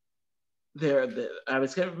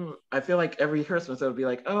feel like every Christmas it would be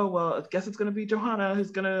like, oh well, I guess it's gonna be Johanna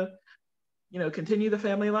who's gonna, continue the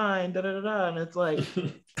family line, da da da da, and it's like,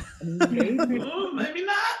 maybe, maybe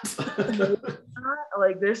not.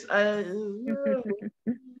 like there's,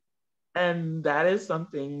 and that is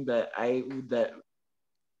something that I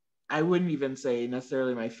wouldn't even say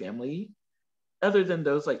necessarily my family, other than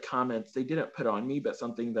those like comments they didn't put on me, but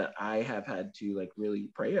something that I have had to like really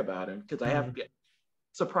pray about, and because I have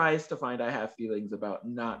surprised to find I have feelings about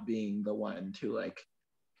not being the one to like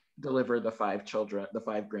deliver the 5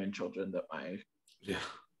 grandchildren that my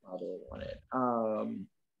father wanted.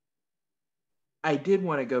 I did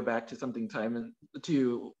want to go back to something time in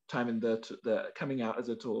the coming out as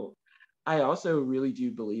a tool. I also really do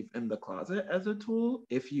believe in the closet as a tool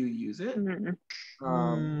if you use it.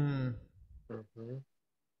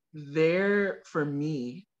 There, for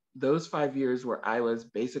me, those 5 years where I was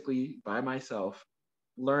basically by myself,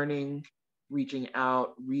 learning, reaching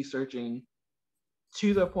out, researching,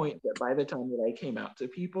 to the point that by the time that I came out to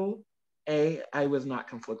people, I was not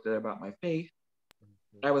conflicted about my faith.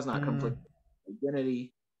 I was not conflicted with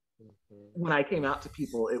identity. When I came out to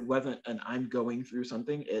people, it wasn't an I'm going through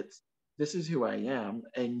something. It's this is who I am,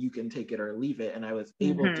 and you can take it or leave it. And I was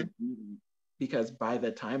able to do that because by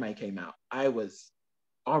the time I came out, I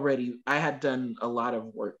had done a lot of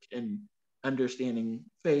work in understanding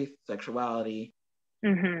faith, sexuality.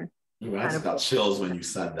 Ooh, I just got chills when you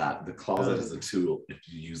said that. The closet is a tool if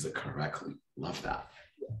you use it correctly. Love that.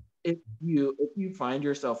 If you find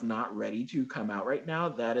yourself not ready to come out right now,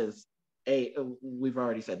 that is we've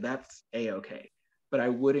already said that's okay. But I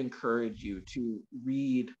would encourage you to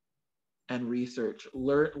read and research,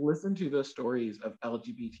 listen to the stories of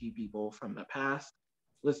LGBT people from the past,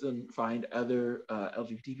 find other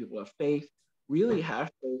LGBT people of faith, really hash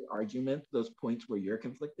those arguments, those points where you're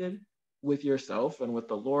conflicted with yourself and with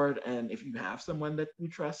the Lord. And if you have someone that you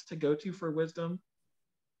trust to go to for wisdom,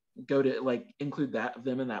 go to like include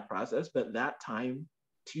them in that process, but that time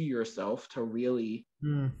to yourself to really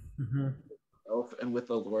and with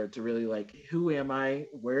the Lord to really like, who am I?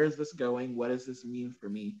 Where is this going? What does this mean for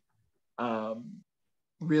me?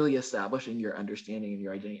 Really establishing your understanding and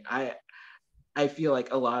your identity. I feel like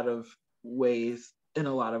in a lot of ways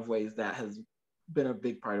that has been a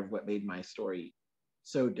big part of what made my story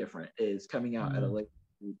so different, is coming out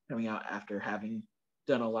coming out after having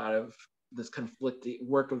done a lot of this conflicting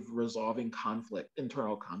work of resolving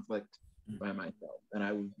internal conflict by myself. And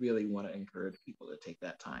I would really want to encourage people to take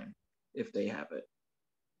that time if they have it.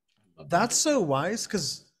 That's so wise,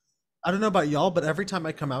 because I don't know about y'all, but every time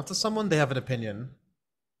I come out to someone, they have an opinion.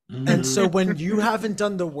 And so when you haven't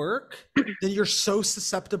done the work, then you're so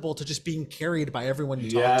susceptible to just being carried by everyone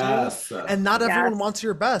you talk to. And not everyone wants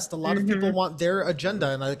your best. A lot of people want their agenda.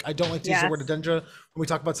 And I don't like to use the word agenda when we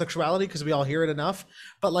talk about sexuality because we all hear it enough.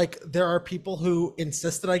 But like there are people who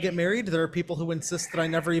insist that I get married. There are people who insist that I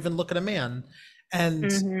never even look at a man.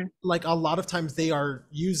 And like a lot of times they are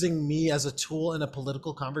using me as a tool in a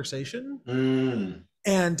political conversation.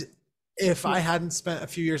 And if I hadn't spent a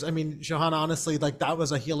few years, I mean, Johanna, honestly, like that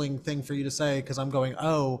was a healing thing for you to say, because I'm going,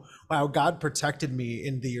 oh, wow, God protected me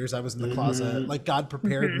in the years I was in the closet. Like God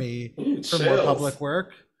prepared me for more public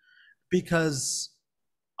work, because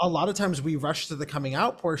a lot of times we rush to the coming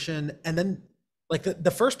out portion, and then Like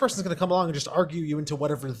the first person's going to come along and just argue you into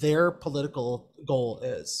whatever their political goal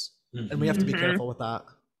is. And we have to be careful with that.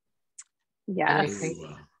 Yes.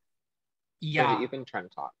 Yeah. You've been trying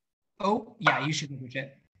to talk. Oh, yeah, you should push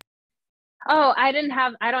it. Oh, I don't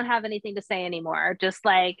have anything to say anymore. Just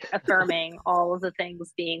like affirming all of the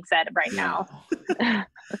things being said right now.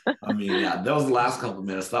 I mean, yeah, those last couple of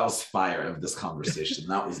minutes, that was fire of this conversation.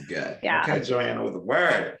 That was good. Yeah. Okay, Joanna with a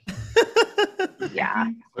word. Yeah.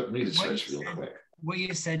 Put me to church real quick. What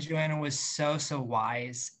you said, Joanna, was so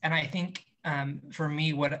wise. And I think for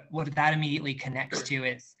me, what that immediately connects to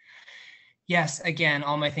is, yes, again,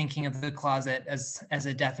 all my thinking of the closet as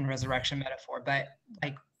a death and resurrection metaphor, but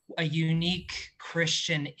like a unique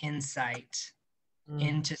Christian insight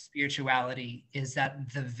into spirituality is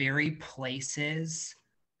that the very places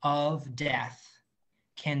of death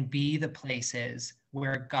can be the places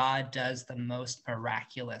where God does the most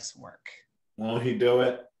miraculous work. Won't he do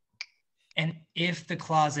it? And if the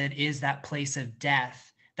closet is that place of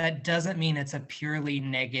death, that doesn't mean it's a purely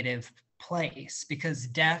negative place, because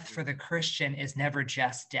death for the Christian is never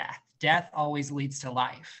just death. Death always leads to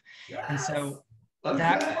life. Yes. And so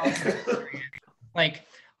that closet, like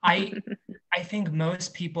I think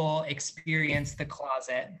most people experience the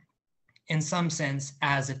closet in some sense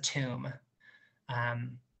as a tomb,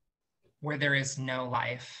 where there is no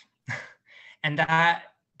life. And that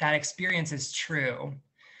experience is true,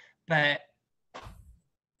 but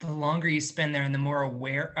the longer you spend there and the more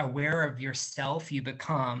aware of yourself you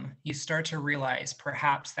become, you start to realize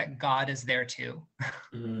perhaps that God is there too.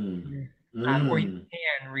 Or you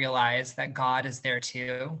can realize that God is there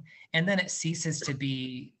too. And then it ceases to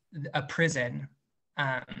be a prison,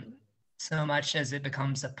 so much as it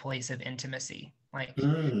becomes a place of intimacy. Like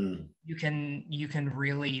you can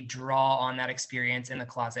really draw on that experience in the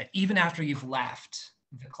closet, even after you've left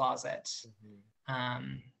the closet.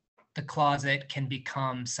 The closet can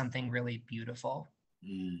become something really beautiful.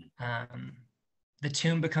 The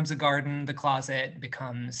tomb becomes a garden. The closet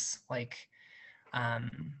becomes like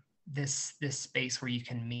this space where you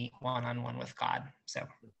can meet one-on-one with God. So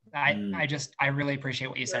I really appreciate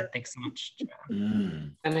what you said. Thanks so much.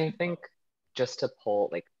 And I think just to pull,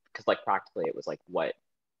 like, because like practically it was like, what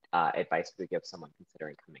advice would we give someone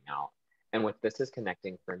considering coming out? And what this is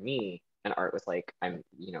connecting for me, and Art was like, he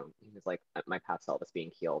was like, my past self is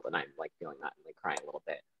being healed, and I'm like feeling that and like crying a little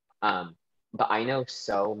bit. But I know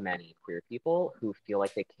so many queer people who feel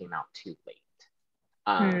like they came out too late.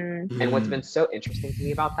 And what's been so interesting to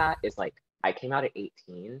me about that is like, I came out at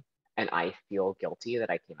 18 and I feel guilty that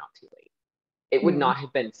I came out too late. It would not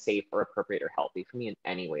have been safe or appropriate or healthy for me in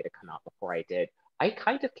any way to come out before I did. I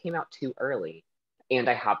kind of came out too early, and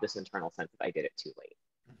I have this internal sense that I did it too late.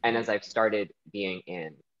 And as I've started being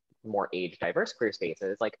in more age diverse queer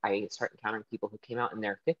spaces, like I start encountering people who came out in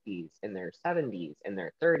their 50s, in their 70s, in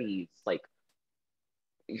their 30s, like,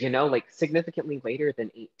 like significantly later than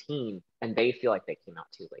 18, and they feel like they came out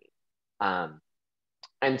too late.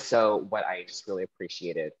 And so what I just really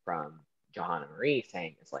appreciated from Johanna Marie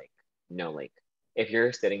saying is like, no, like, if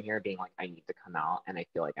you're sitting here being like, I need to come out and I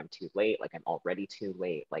feel like I'm too late, like I'm already too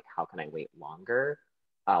late, like how can I wait longer?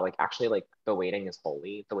 Like actually, like the waiting is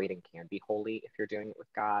holy. The waiting can be holy if you're doing it with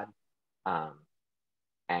God.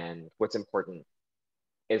 And what's important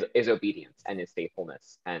is obedience and is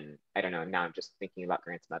faithfulness. And I don't know, now I'm just thinking about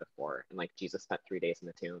Grant's metaphor, and like Jesus spent 3 days in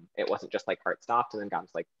the tomb. It wasn't just like heart stopped and then God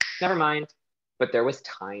was like, never mind. But there was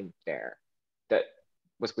time there that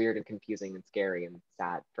was weird and confusing and scary and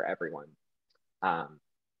sad for everyone.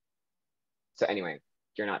 So anyway,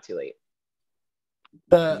 you're not too late.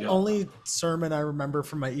 The only sermon I remember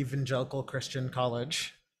from my evangelical Christian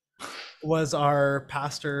college was our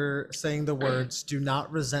pastor saying the words, "Do not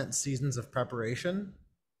resent seasons of preparation."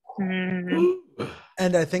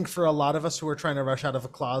 And I think for a lot of us who are trying to rush out of a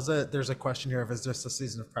closet, there's a question here of, is this a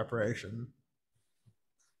season of preparation?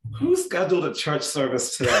 Who scheduled a church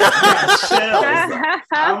service today? Chills.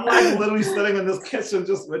 I'm like literally sitting in this kitchen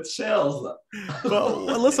just with chills. Well,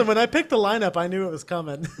 listen, when I picked the lineup, I knew it was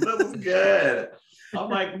coming. That was good. I'm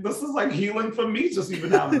like, this is like healing for me just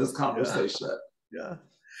even having this conversation. Yeah.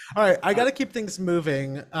 All right, I got to keep things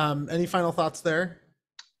moving. Any final thoughts there?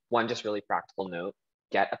 One just really practical note: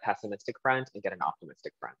 get a pessimistic friend and get an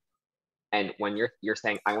optimistic friend. And when you're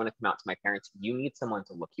saying, I want to come out to my parents, you need someone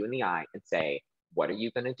to look you in the eye and say, what are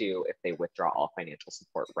you going to do if they withdraw all financial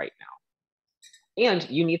support right now? And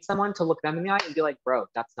you need someone to look them in the eye and be like, bro,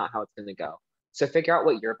 that's not how it's going to go. So figure out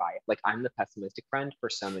what you're by. Like, I'm the pessimistic friend for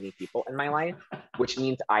so many people in my life, which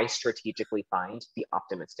means I strategically find the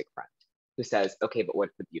optimistic friend who says, okay, but what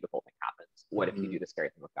if the beautiful thing happens? What if you do the scary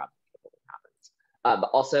thing with God and the beautiful thing happens? But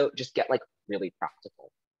also just get like really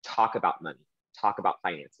practical. Talk about money. talk about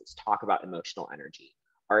finances, talk about emotional energy.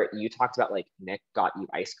 Or you talked about like Nick got you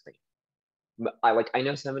ice cream. I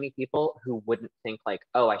know so many people who wouldn't think like,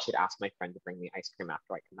 oh, I should ask my friend to bring me ice cream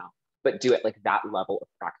after I come out, but do it like that level of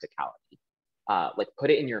practicality. Like put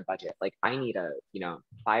it in your budget. Like I need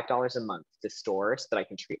 $5 a month to store so that I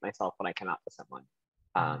can treat myself when I come out to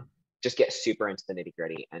someone. Just get super into the nitty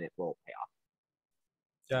gritty and it will pay off.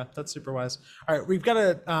 Yeah, that's super wise. All right, we've got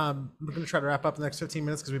to, we're going to try to wrap up in the next 15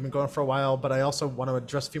 minutes because we've been going for a while, but I also want to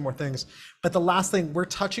address a few more things. But the last thing, we're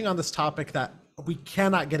touching on this topic that we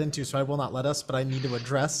cannot get into, so I will not let us, but I need to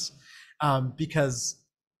address because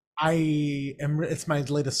it's my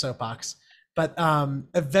latest soapbox. But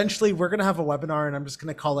eventually we're going to have a webinar and I'm just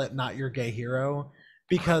going to call it Not Your Gay Hero,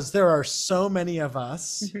 because there are so many of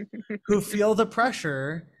us who feel the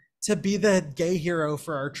pressure to be the gay hero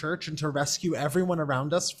for our church and to rescue everyone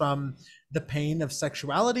around us from the pain of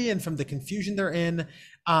sexuality and from the confusion they're in.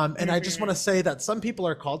 And I just want to say that some people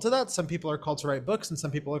are called to that. Some people are called to write books and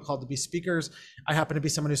some people are called to be speakers. I happen to be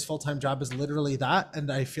someone whose full-time job is literally that.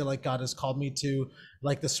 And I feel like God has called me to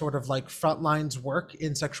like this sort of like front lines work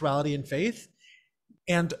in sexuality and faith.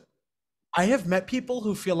 And I have met people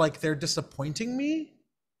who feel like they're disappointing me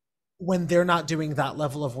when they're not doing that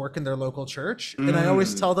level of work in their local church. And I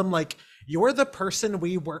always tell them like, you're the person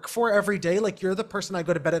we work for every day. Like you're the person I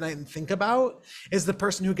go to bed at night and think about is the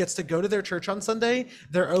person who gets to go to their church on Sunday.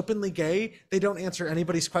 They're openly gay. They don't answer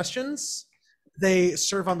anybody's questions. They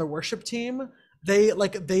serve on the worship team. They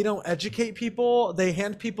don't educate people. They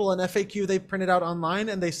hand people an FAQ they've printed out online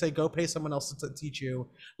and they say, go pay someone else to teach you.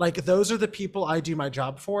 Like those are the people I do my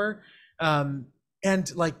job for. And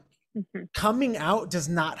like, coming out does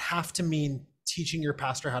not have to mean teaching your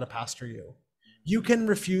pastor how to pastor you. You can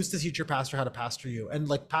refuse to teach your pastor how to pastor you. And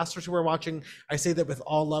like pastors who are watching, I say that with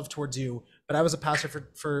all love towards you, but I was a pastor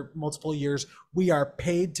for multiple years. We are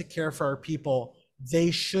paid to care for our people. They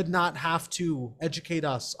should not have to educate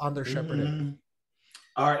us on their shepherding.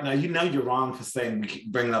 All right, now you know you're wrong for saying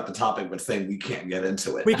bringing up the topic, but saying we can't get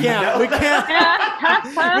into it. We can't. We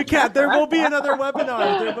can't. We can't. There will be another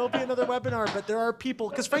webinar. There will be another webinar, but there are people,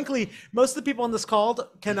 because frankly, most of the people on this call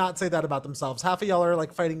cannot say that about themselves. Half of y'all are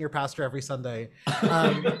like fighting your pastor every Sunday,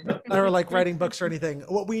 or like writing books or anything.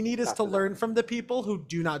 What we need is to learn from the people who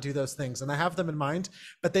do not do those things, and I have them in mind,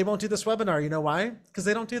 but they won't do this webinar. You know why? Because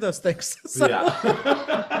they don't do those things. So.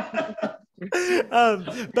 Yeah.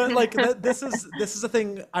 But like this is a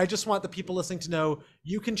thing I just want the people listening to know.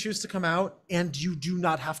 You can choose to come out and you do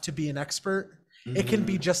not have to be an expert. It can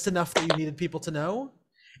be just enough that you needed people to know.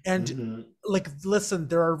 And like, listen,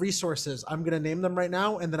 there are resources. I'm going to name them right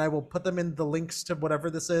now, and then I will put them in the links to whatever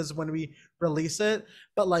this is when we release it.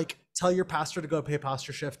 But like, tell your pastor to go pay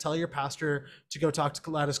Pastor Shift. Tell your pastor to go talk to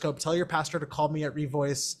Kaleidoscope. Tell your pastor to call me at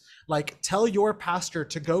Revoice. Like, tell your pastor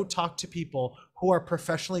to go talk to people who are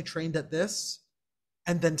professionally trained at this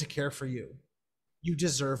and then to care for you. You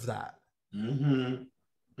deserve that. That's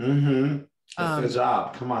your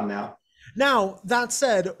job. Come on now. Now, that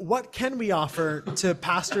said, what can we offer to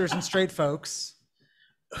pastors and straight folks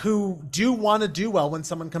who do want to do well when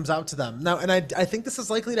someone comes out to them? Now, and I think this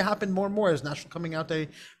is likely to happen more and more as National Coming Out Day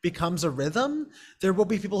becomes a rhythm. There will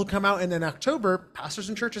be people who come out, and in October, pastors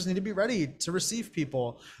and churches need to be ready to receive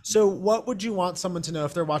people. So what would you want someone to know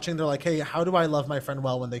if they're watching? They're like, hey, how do I love my friend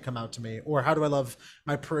well when they come out to me? Or how do I love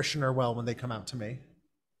my parishioner well when they come out to me?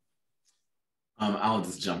 I'll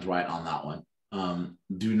just jump right on that one.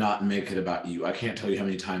 Do not make it about you. I can't tell you how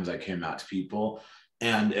many times I came out to people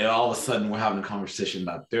and all of a sudden we're having a conversation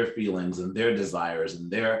about their feelings and their desires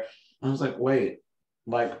and I was like, wait,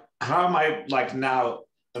 like, how am I like now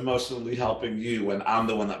emotionally helping you when I'm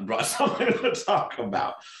the one that brought something to talk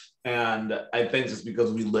about? And I think just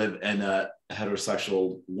because we live in a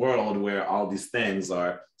heterosexual world where all these things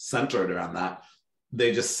are centered around that,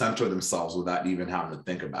 they just center themselves without even having to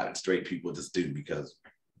think about it. Straight people just do because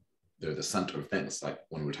they're the center of things, like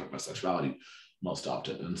when we're talking about sexuality most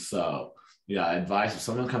often. And so, yeah, advice, if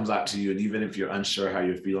someone comes out to you, and even if you're unsure how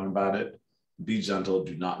you're feeling about it, be gentle,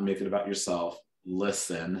 do not make it about yourself,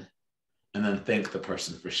 listen, and then thank the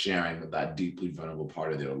person for sharing that deeply vulnerable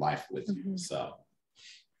part of their life with you. So.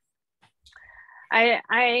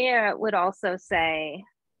 I would also say,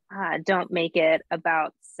 don't make it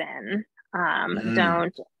about sin.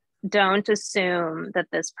 Don't assume that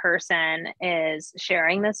this person is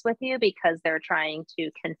sharing this with you because they're trying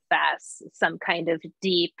to confess some kind of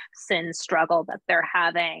deep sin struggle that they're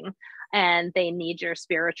having and they need your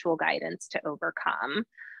spiritual guidance to overcome.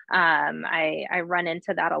 I run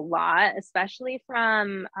into that a lot, especially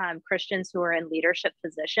from Christians who are in leadership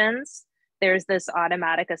positions. There's this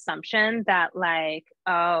automatic assumption that like,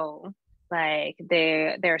 oh, like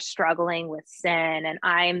they're struggling with sin, and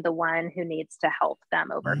I'm the one who needs to help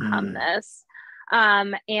them overcome this.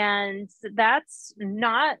 And that's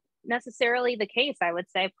not necessarily the case. I would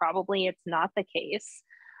say probably it's not the case.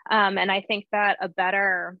 And I think that a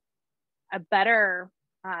better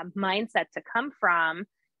mindset to come from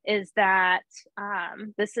is that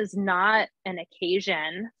this is not an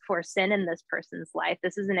occasion for sin in this person's life.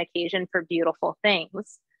 This is an occasion for beautiful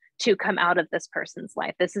things to come out of this person's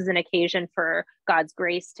life. This is an occasion for God's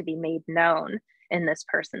grace to be made known in this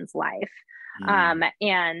person's life.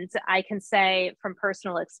 And I can say from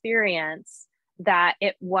personal experience that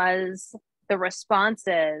it was the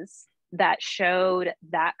responses that showed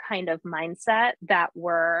that kind of mindset that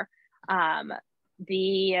were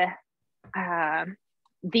the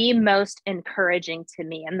most encouraging to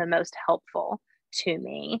me and the most helpful to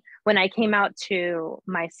me. When I came out to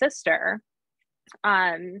my sister,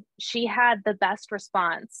 she had the best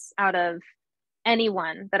response out of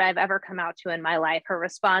anyone that I've ever come out to in my life. Her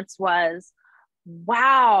response was,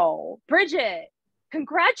 "Wow, Bridget,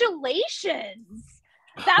 congratulations."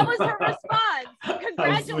 That was her response.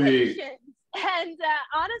 Congratulations. And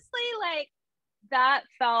honestly, like, that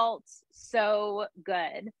felt so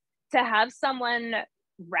good to have someone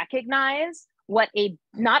recognize what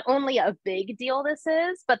not only a big deal this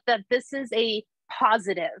is, but that this is a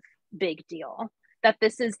positive big deal, that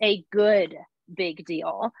this is a good big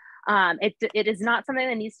deal. It is not something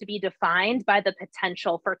that needs to be defined by the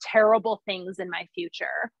potential for terrible things in my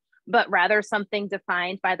future, but rather something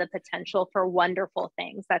defined by the potential for wonderful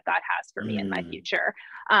things that God has for me in my future.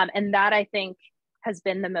 And that, I think, has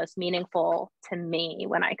been the most meaningful to me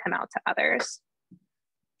when I come out to others.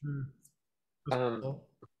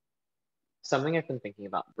 Something I've been thinking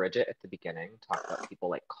about, Bridget at the beginning talked about people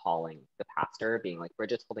like calling the pastor, being like,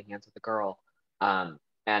 "Bridget's holding hands with a girl." And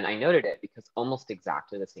I noted it because almost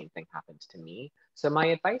exactly the same thing happened to me. So my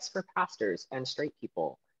advice for pastors and straight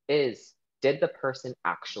people is, did the person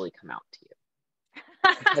actually come out to you?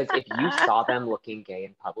 Because if you saw them looking gay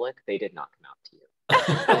in public, they did not come out to you. If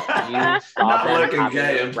you saw them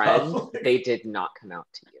having a friend, they did not come out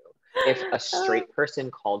to you. If a straight person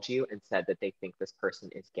called you and said that they think this person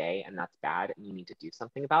is gay and that's bad and you need to do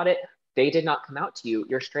something about it, they did not come out to you.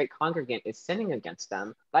 Your straight congregant is sinning against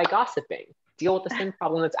them by gossiping. Deal with the sin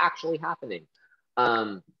problem that's actually happening.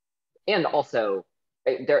 And also,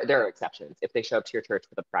 there are exceptions. If they show up to your church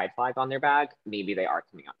with a pride flag on their bag, maybe they are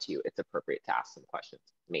coming out to you. It's appropriate to ask some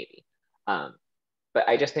questions, maybe. But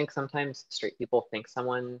I just think sometimes straight people think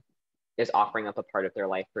someone is offering up a part of their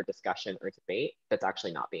life for discussion or debate that's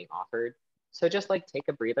actually not being offered. So just like take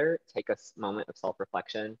a breather, take a moment of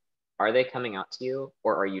self-reflection. Are they coming out to you,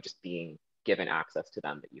 or are you just being given access to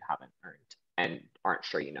them that you haven't earned and aren't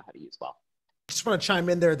sure you know how to use well? I just want to chime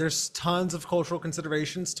in there. There's tons of cultural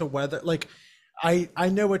considerations to whether, like, I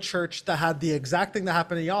know a church that had the exact thing that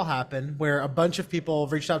happened to y'all happen, where a bunch of people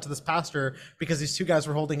reached out to this pastor because these two guys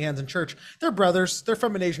were holding hands in church. They're brothers. They're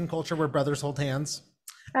from an Asian culture where brothers hold hands.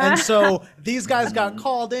 And so these guys got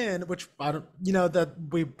called in, which I don't, that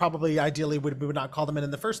we probably ideally we would not call them in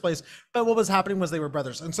the first place. But what was happening was they were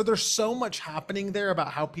brothers. And so there's so much happening there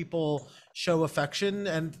about how people show affection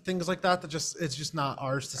and things like that, it's just not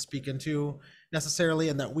ours to speak into necessarily,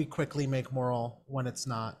 and that we quickly make moral when it's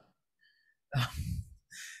not.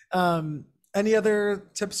 Any other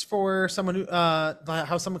tips for someone who,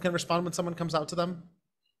 how someone can respond when someone comes out to them?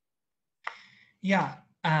 Yeah.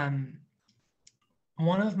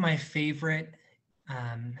 One of my favorite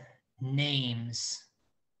names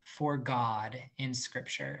for God in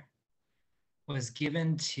Scripture was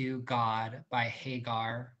given to God by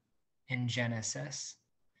Hagar in Genesis.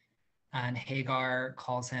 And Hagar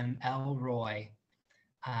calls him El Roy,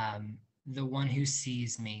 the one who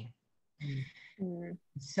sees me. Mm-hmm.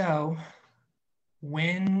 So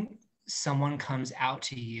when someone comes out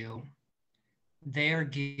to you, they are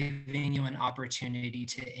giving you an opportunity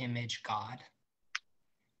to image God,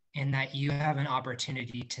 and that you have an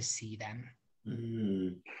opportunity to see them.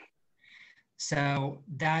 Mm. So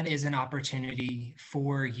that is an opportunity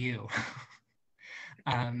for you.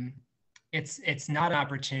 It's not an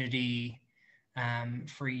opportunity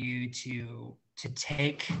for you to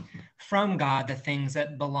take from God the things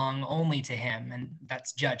that belong only to him, and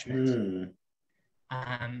that's judgment.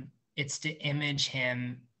 It's to image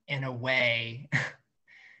him in a way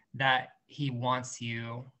that he wants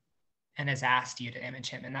you and has asked you to image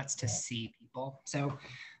him, and that's to see people. So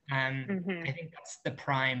I think that's the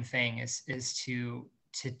prime thing is to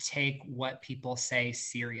take what people say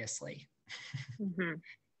seriously.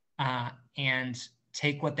 And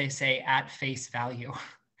take what they say at face value.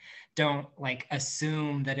 Don't like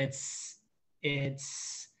assume that it's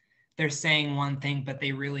they're saying one thing, but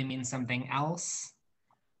they really mean something else,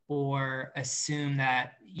 or assume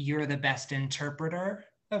that you're the best interpreter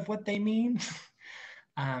of what they mean.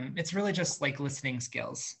 It's really just like listening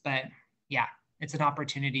skills, but yeah, it's an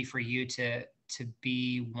opportunity for you to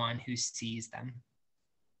be one who sees them.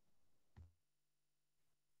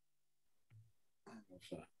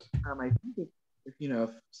 I think if if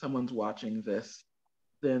someone's watching this,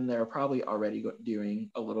 then they're probably already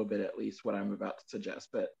doing a little bit, at least what I'm about to suggest,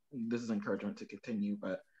 but this is encouragement to continue.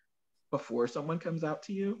 But before someone comes out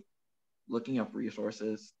to you, looking up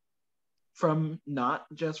resources from not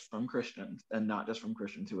just from Christians and not just from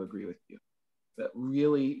Christians who agree with you, but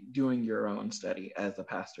really doing your own study as a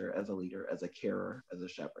pastor, as a leader, as a carer, as a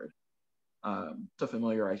shepherd, to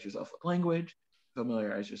familiarize yourself with language,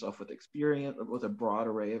 familiarize yourself with experience, with a broad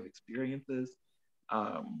array of experiences,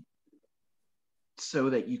 so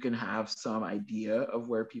that you can have some idea of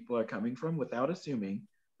where people are coming from without assuming,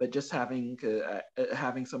 but just having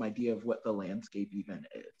some idea of what the landscape even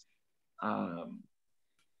is.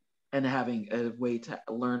 And having a way to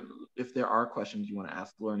learn, if there are questions you want to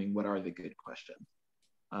ask, learning what are the good questions.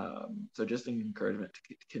 So just an encouragement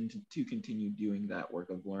to continue doing that work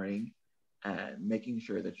of learning and making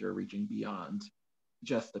sure that you're reaching beyond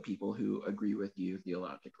just the people who agree with you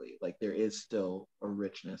theologically. Like, there is still a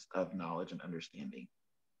richness of knowledge and understanding,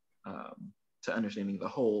 to understanding the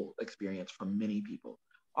whole experience from many people.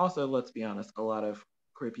 Also, let's be honest, a lot of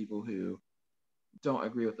queer people who don't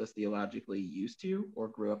agree with us theologically used to or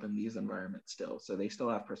grew up in these environments still, so they still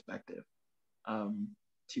have perspective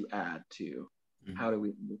to add to how do we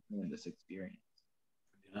understand this experience.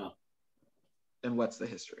 Yeah. And what's the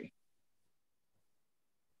history?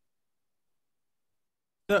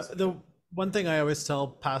 The one thing I always tell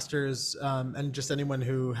pastors, and just anyone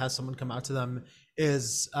who has someone come out to them,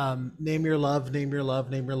 is name your love, name your love,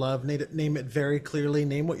 name your love, name it very clearly,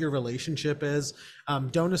 name what your relationship is.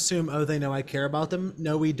 Don't assume, oh, they know I care about them.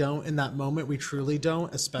 No, we don't. In that moment, we truly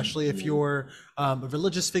don't, especially if you're a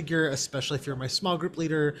religious figure, especially if you're my small group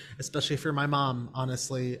leader, especially if you're my mom.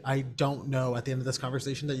 Honestly, I don't know at the end of this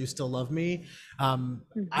conversation that you still love me.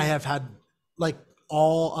 I have had, like,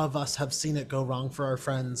 all of us have seen it go wrong for our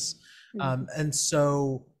friends. And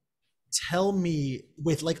so tell me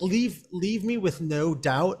with, like, leave me with no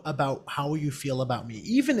doubt about how you feel about me.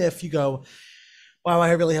 Even if you go, wow,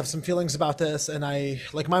 I really have some feelings about this. And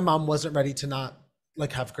my mom wasn't ready to not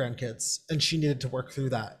like have grandkids and she needed to work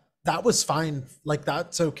through that. That was fine. Like,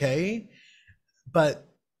 that's okay. But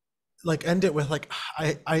like, end it with like,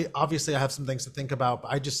 I obviously I have some things to think about,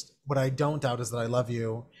 but what I don't doubt is that I love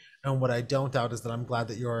you. And what I don't doubt is that I'm glad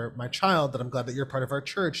that you're my child, that I'm glad that you're part of our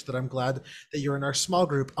church, that I'm glad that you're in our small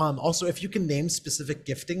group. Also, if you can name specific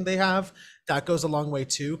gifting they have, that goes a long way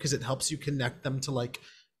too, because it helps you connect them to like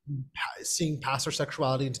seeing past their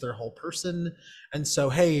sexuality into their whole person. And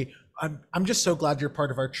so, hey, I'm just so glad you're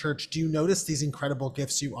part of our church. Do you notice these incredible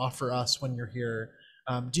gifts you offer us when you're here?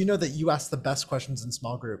 Do you know that you ask the best questions in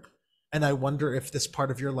small group? And I wonder if this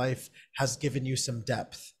part of your life has given you some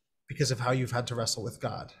depth because of how you've had to wrestle with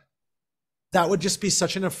God. That would just be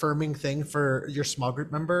such an affirming thing for your small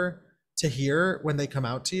group member to hear when they come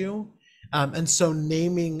out to you. And so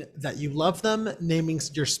naming that you love them, naming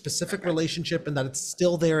your specific relationship and that it's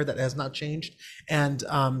still there, that has not changed, and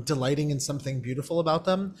delighting in something beautiful about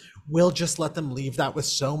them will just let them leave that with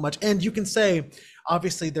so much. And you can say,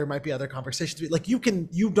 obviously there might be other conversations. Like, you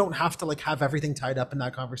don't have to like have everything tied up in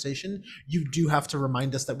that conversation. You do have to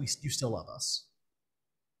remind us that you still love us.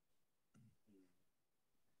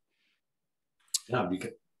 Yeah,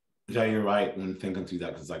 because you're right when thinking through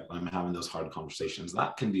that, because like I'm having those hard conversations.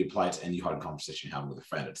 That can be applied to any hard conversation you have with a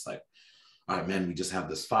friend. It's like, all right, man, we just have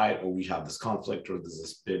this fight, or we have this conflict, or there's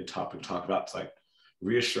this big topic to talk about. It's like,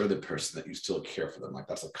 reassure the person that you still care for them. Like,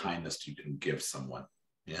 that's a kindness you can give someone.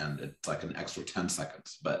 And it's like an extra 10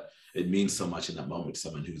 seconds, but it means so much in that moment to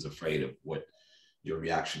someone who's afraid of what your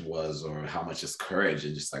reaction was, or how much is courage,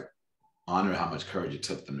 and just like honor how much courage it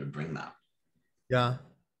took them to bring that. Yeah.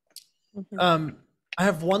 I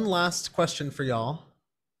have one last question for y'all.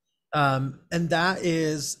 And that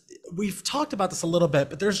is, we've talked about this a little bit,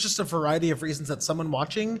 but there's just a variety of reasons that someone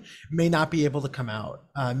watching may not be able to come out.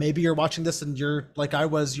 Maybe you're watching this and you're like I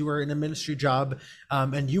was, you were in a ministry job,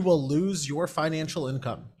 and you will lose your financial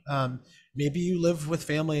income. Maybe you live with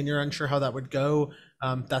family and you're unsure how that would go.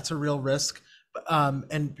 That's a real risk.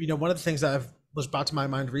 And one of the things that was brought to my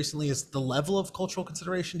mind recently is the level of cultural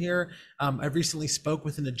consideration here. I recently spoke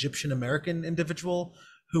with an Egyptian American individual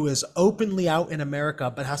who is openly out in America,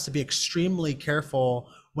 but has to be extremely careful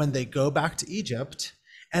when they go back to Egypt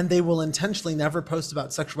And they will intentionally never post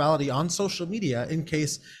about sexuality on social media in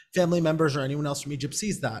case family members or anyone else from Egypt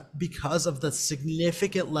sees that, because of the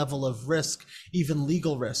significant level of risk, even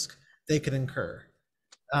legal risk, they could incur.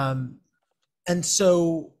 And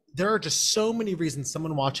so there are just so many reasons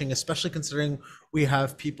someone watching, especially considering we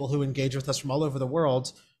have people who engage with us from all over the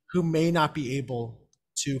world who may not be able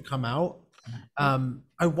to come out.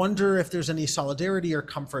 I wonder if there's any solidarity or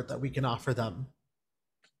comfort that we can offer them.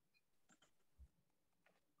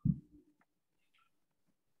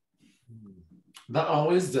 That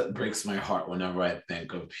always breaks my heart whenever I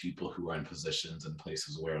think of people who are in positions and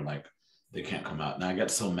places where like they can't come out. And I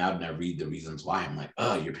get so mad when I read the reasons why. I'm like,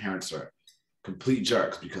 oh, your parents are complete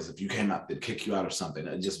jerks because if you came out, they'd kick you out or something.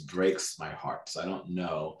 It just breaks my heart. So I don't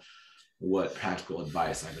know what practical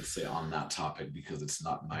advice I could say on that topic because it's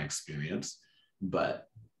not my experience. But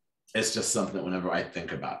it's just something that whenever I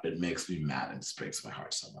think about it, it makes me mad and just breaks my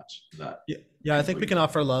heart so much. That yeah, I think we can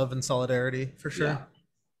offer love and solidarity for sure. Yeah.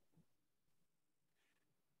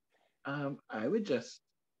 I would just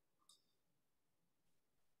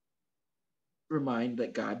remind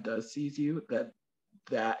that God does sees you,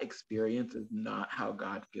 that experience is not how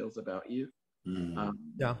God feels about you.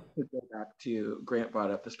 Yeah. To go back to Grant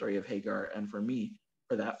brought up the story of Hagar, and for me,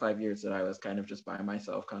 for that 5 years that I was kind of just by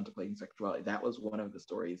myself contemplating sexuality, that was one of the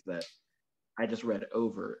stories that I just read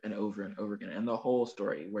over and over and over again. And the whole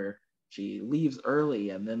story where she leaves early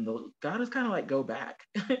and then God is kind of like, go back.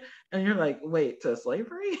 And you're like, wait, to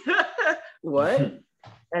slavery? What?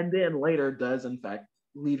 And then later does in fact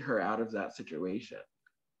lead her out of that situation.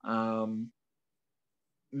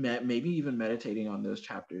 Maybe even meditating on those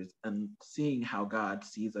chapters and seeing how God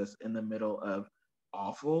sees us in the middle of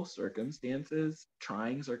awful circumstances,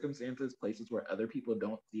 trying circumstances, places where other people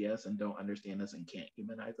don't see us and don't understand us and can't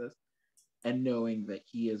humanize us, and knowing that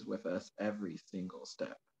He is with us every single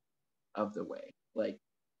step of the way. Like,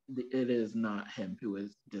 it is not Him who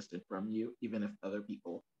is distant from you, even if other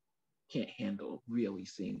people can't handle really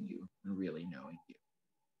seeing you and really knowing you.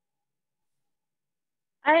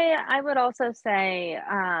 I would also say,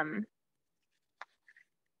 I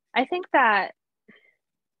think that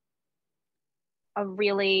a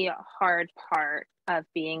really hard part of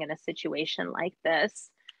being in a situation like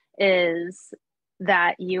this is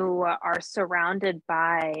that you are surrounded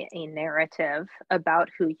by a narrative about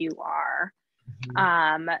who you are,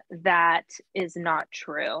 that is not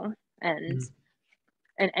true. And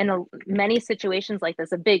in many situations like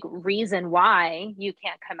this, a big reason why you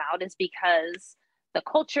can't come out is because the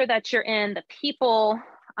culture that you're in, the people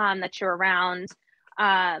that you're around,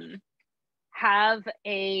 have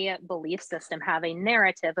a belief system, have a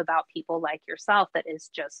narrative about people like yourself that is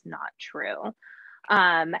just not true.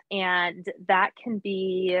 And that can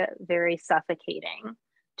be very suffocating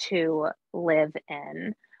to live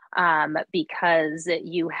in, because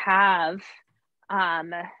you have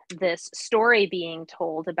this story being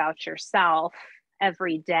told about yourself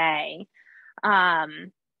every day,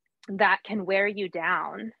 that can wear you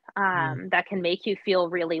down, that can make you feel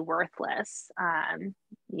really worthless.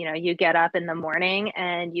 You get up in the morning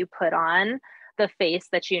and you put on the face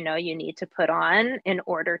that you know you need to put on in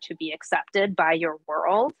order to be accepted by your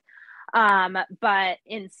world. But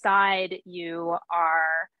inside you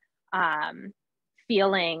are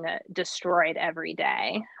feeling destroyed every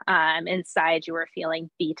day. Inside you are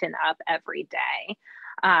feeling beaten up every day.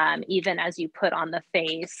 Even as you put on the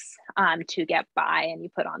face to get by, and you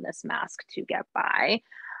put on this mask to get by.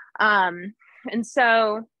 And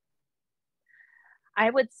so I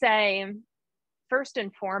would say, first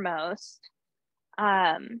and foremost,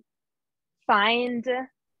 find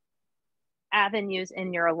avenues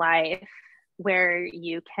in your life where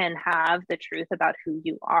you can have the truth about who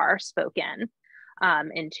you are spoken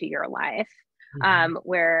into your life,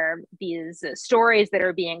 where these stories that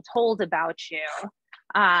are being told about you,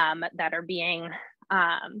 that are being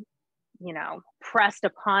pressed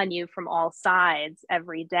upon you from all sides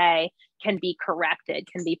every day, can be corrected,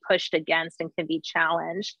 can be pushed against, and can be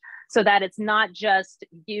challenged, so that it's not just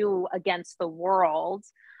you against the world.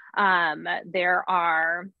 There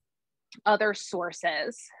are other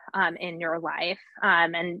sources in your life,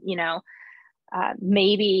 and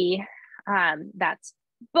maybe that's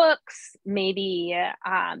books, maybe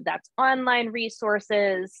that's online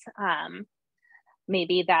resources,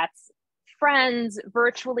 maybe that's friends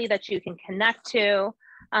virtually that you can connect to.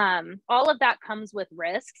 All of that comes with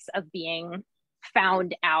risks of being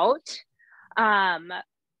found out.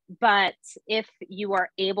 But if you are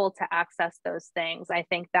able to access those things, I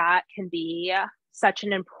think that can be such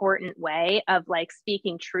an important way of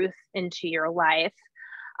speaking truth into your life,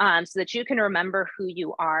 so that you can remember who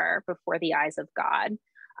you are before the eyes of God.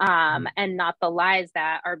 and not the lies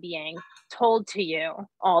that are being told to you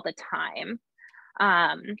all the time.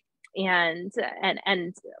 And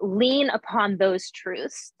lean upon those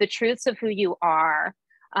truths, the truths of who you are,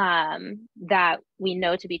 that we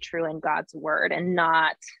know to be true in God's word, and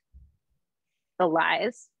not the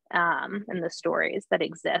lies and the stories that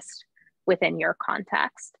exist within your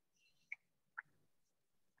context.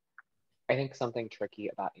 I think something tricky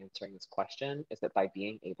about answering this question is that by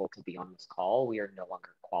being able to be on this call, we are no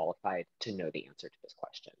longer qualified to know the answer to this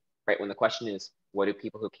question, right? When the question is, what do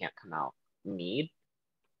people who can't come out need?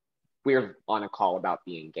 We're on a call about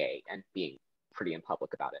being gay and being pretty in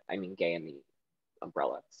public about it. I mean, gay in the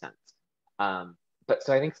umbrella sense. But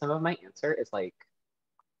so I think some of my answer is like,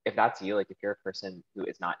 if that's you, like if you're a person who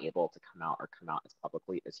is not able to come out or come out as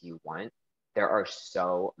publicly as you want, there are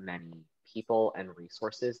so many people and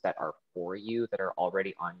resources that are for you, that are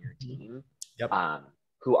already on your team, Yep.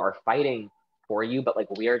 Who are fighting for you, but like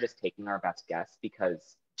we are just taking our best guess,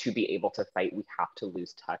 because to be able to fight, we have to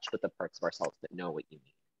lose touch with the parts of ourselves that know what you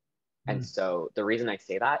need. And so the reason I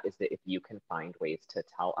say that is that if you can find ways to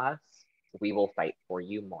tell us, we will fight for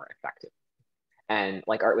you more effectively. And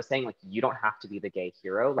like Art was saying, like you don't have to be the gay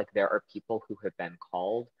hero. Like there are people who have been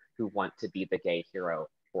called who want to be the gay hero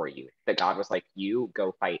for you. That God was like, you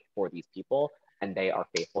go fight for these people, and they are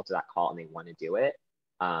faithful to that call and they want to do it.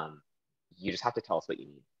 You just have to tell us what you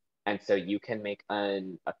need. And so you can make a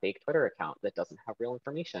fake Twitter account that doesn't have real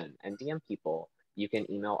information and DM people. You can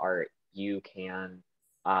email Art. You can,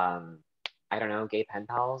 I don't know, gay pen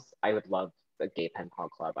pals. I would love a gay pen pal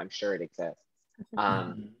club. I'm sure it exists.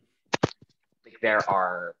 Like there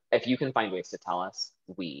are, if you can find ways to tell us,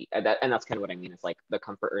 and that's kind of what I mean is like the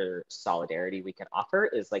comfort or solidarity we can offer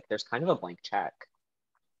is like there's kind of a blank check,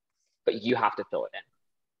 but you have to fill it in.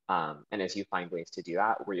 And as you find ways to do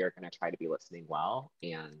that, we are going to try to be listening well,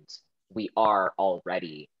 and we are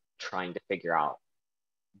already trying to figure out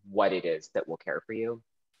what it is that will care for you,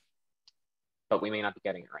 but we may not be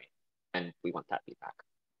getting it right, and we want that feedback.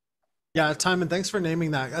 Yeah, Timon, thanks for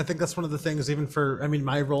naming that. I think that's one of the things, even for, I mean,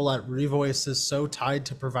 my role at Revoice is so tied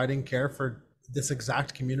to providing care for this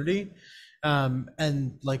exact community.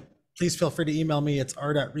 And like, please feel free to email me. It's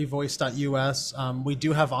art@revoice.us. We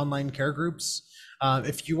do have online care groups.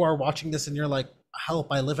 If you are watching this and you're like,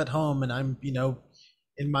 help, I live at home and I'm, you know,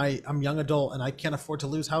 I'm young adult and I can't afford to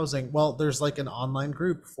lose housing. Well, there's like an online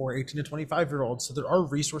group for 18 to 25-year-olds. So there are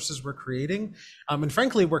resources we're creating. And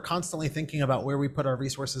frankly, we're constantly thinking about where we put our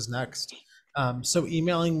resources next. So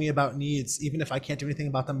emailing me about needs, even if I can't do anything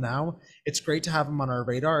about them now, it's great to have them on our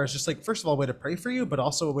radar. It's just like, first of all, a way to pray for you, but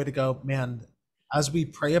also a way to go, man, as we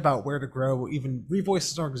pray about where to grow, even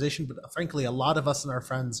Revoice is an organization, but frankly, a lot of us and our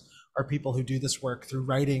friends are people who do this work through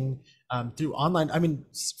writing, through online. I mean,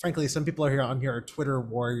 frankly, some people here are Twitter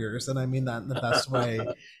warriors, and I mean that in the best way,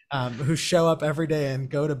 who show up every day and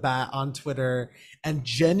go to bat on Twitter and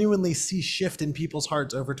genuinely see shift in people's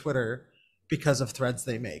hearts over Twitter because of threads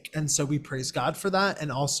they make. And so we praise God for that.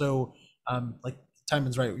 And also, like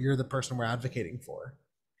Timon's right, you're the person we're advocating for.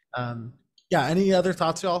 Yeah, any other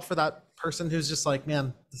thoughts, y'all, for that person who's just like,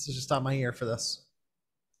 man, this is just not my year for this?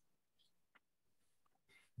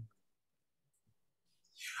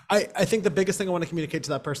 I think the biggest thing I want to communicate to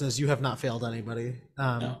that person is you have not failed anybody.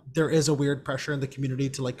 No. There is a weird pressure in the community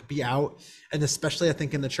to like be out, and especially I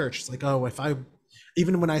think in the church, it's like, oh,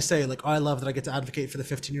 even when I say like, oh, I love that I get to advocate for the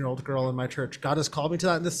 15-year-old girl in my church. God has called me to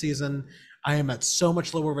that in this season. I am at so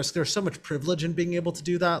much lower risk. There's so much privilege in being able to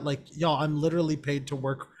do that. Like, y'all, I'm literally paid to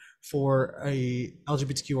work for a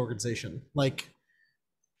LGBTQ organization. Like,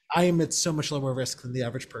 I am at so much lower risk than the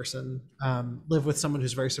average person. Live with someone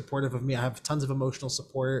who's very supportive of me. I have tons of emotional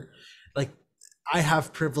support. Like, I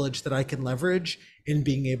have privilege that I can leverage in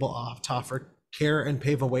being able to offer care and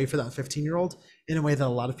pave a way for that 15-year-old in a way that a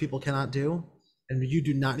lot of people cannot do. And you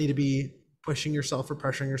do not need to be pushing yourself or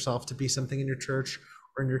pressuring yourself to be something in your church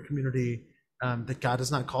or in your community that God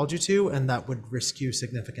has not called you to, and that would risk you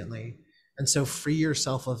significantly. And so free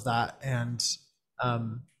yourself of that. And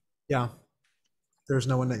yeah, there's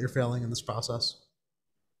no one that you're failing in this process.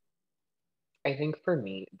 I think for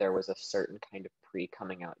me, there was a certain kind of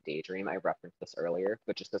pre-coming out daydream. I referenced this earlier,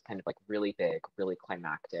 but just this kind of like really big, really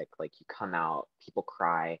climactic, like you come out, people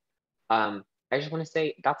cry. I just want to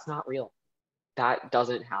say that's not real. That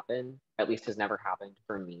doesn't happen, at least has never happened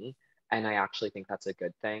for me. And I actually think that's a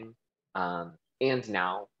good thing. And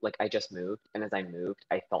now, like I just moved, and as I moved,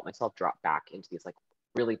 I felt myself drop back into these like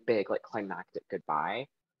really big, like climactic goodbye.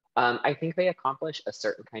 I think they accomplish a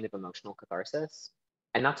certain kind of emotional catharsis,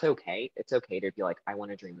 and that's okay. It's okay to be like, I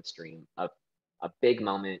want to dream this dream of a big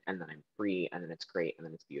moment, and then I'm free, and then it's great, and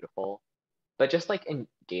then it's beautiful. But just like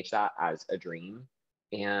engage that as a dream,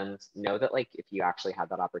 and know that like if you actually had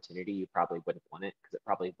that opportunity, you probably wouldn't want it because it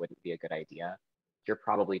probably wouldn't be a good idea. You're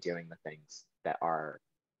probably doing the things that are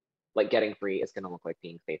like getting free is going to look like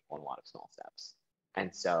being faithful in a lot of small steps.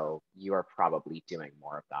 And so you are probably doing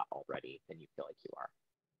more of that already than you feel like you are.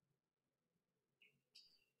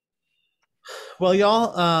 Well,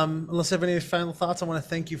 y'all, unless you have any final thoughts, I want to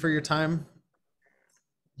thank you for your time.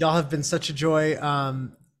 Y'all have been such a joy.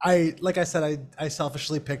 Like I said, I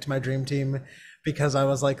selfishly picked my dream team because I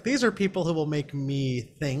was like, these are people who will make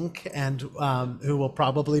me think and who will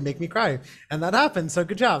probably make me cry. And that happened. So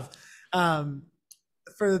good job.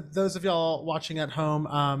 For those of y'all watching at home,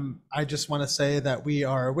 I just want to say that we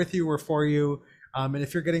are with you, we're for you. And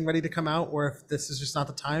if you're getting ready to come out, or if this is just not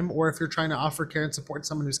the time, or if you're trying to offer care and support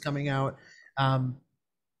someone who's coming out,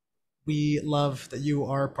 we love that you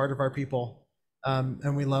are part of our people.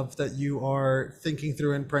 And we love that you are thinking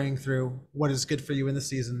through and praying through what is good for you in the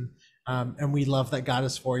season. And we love that God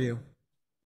is for you.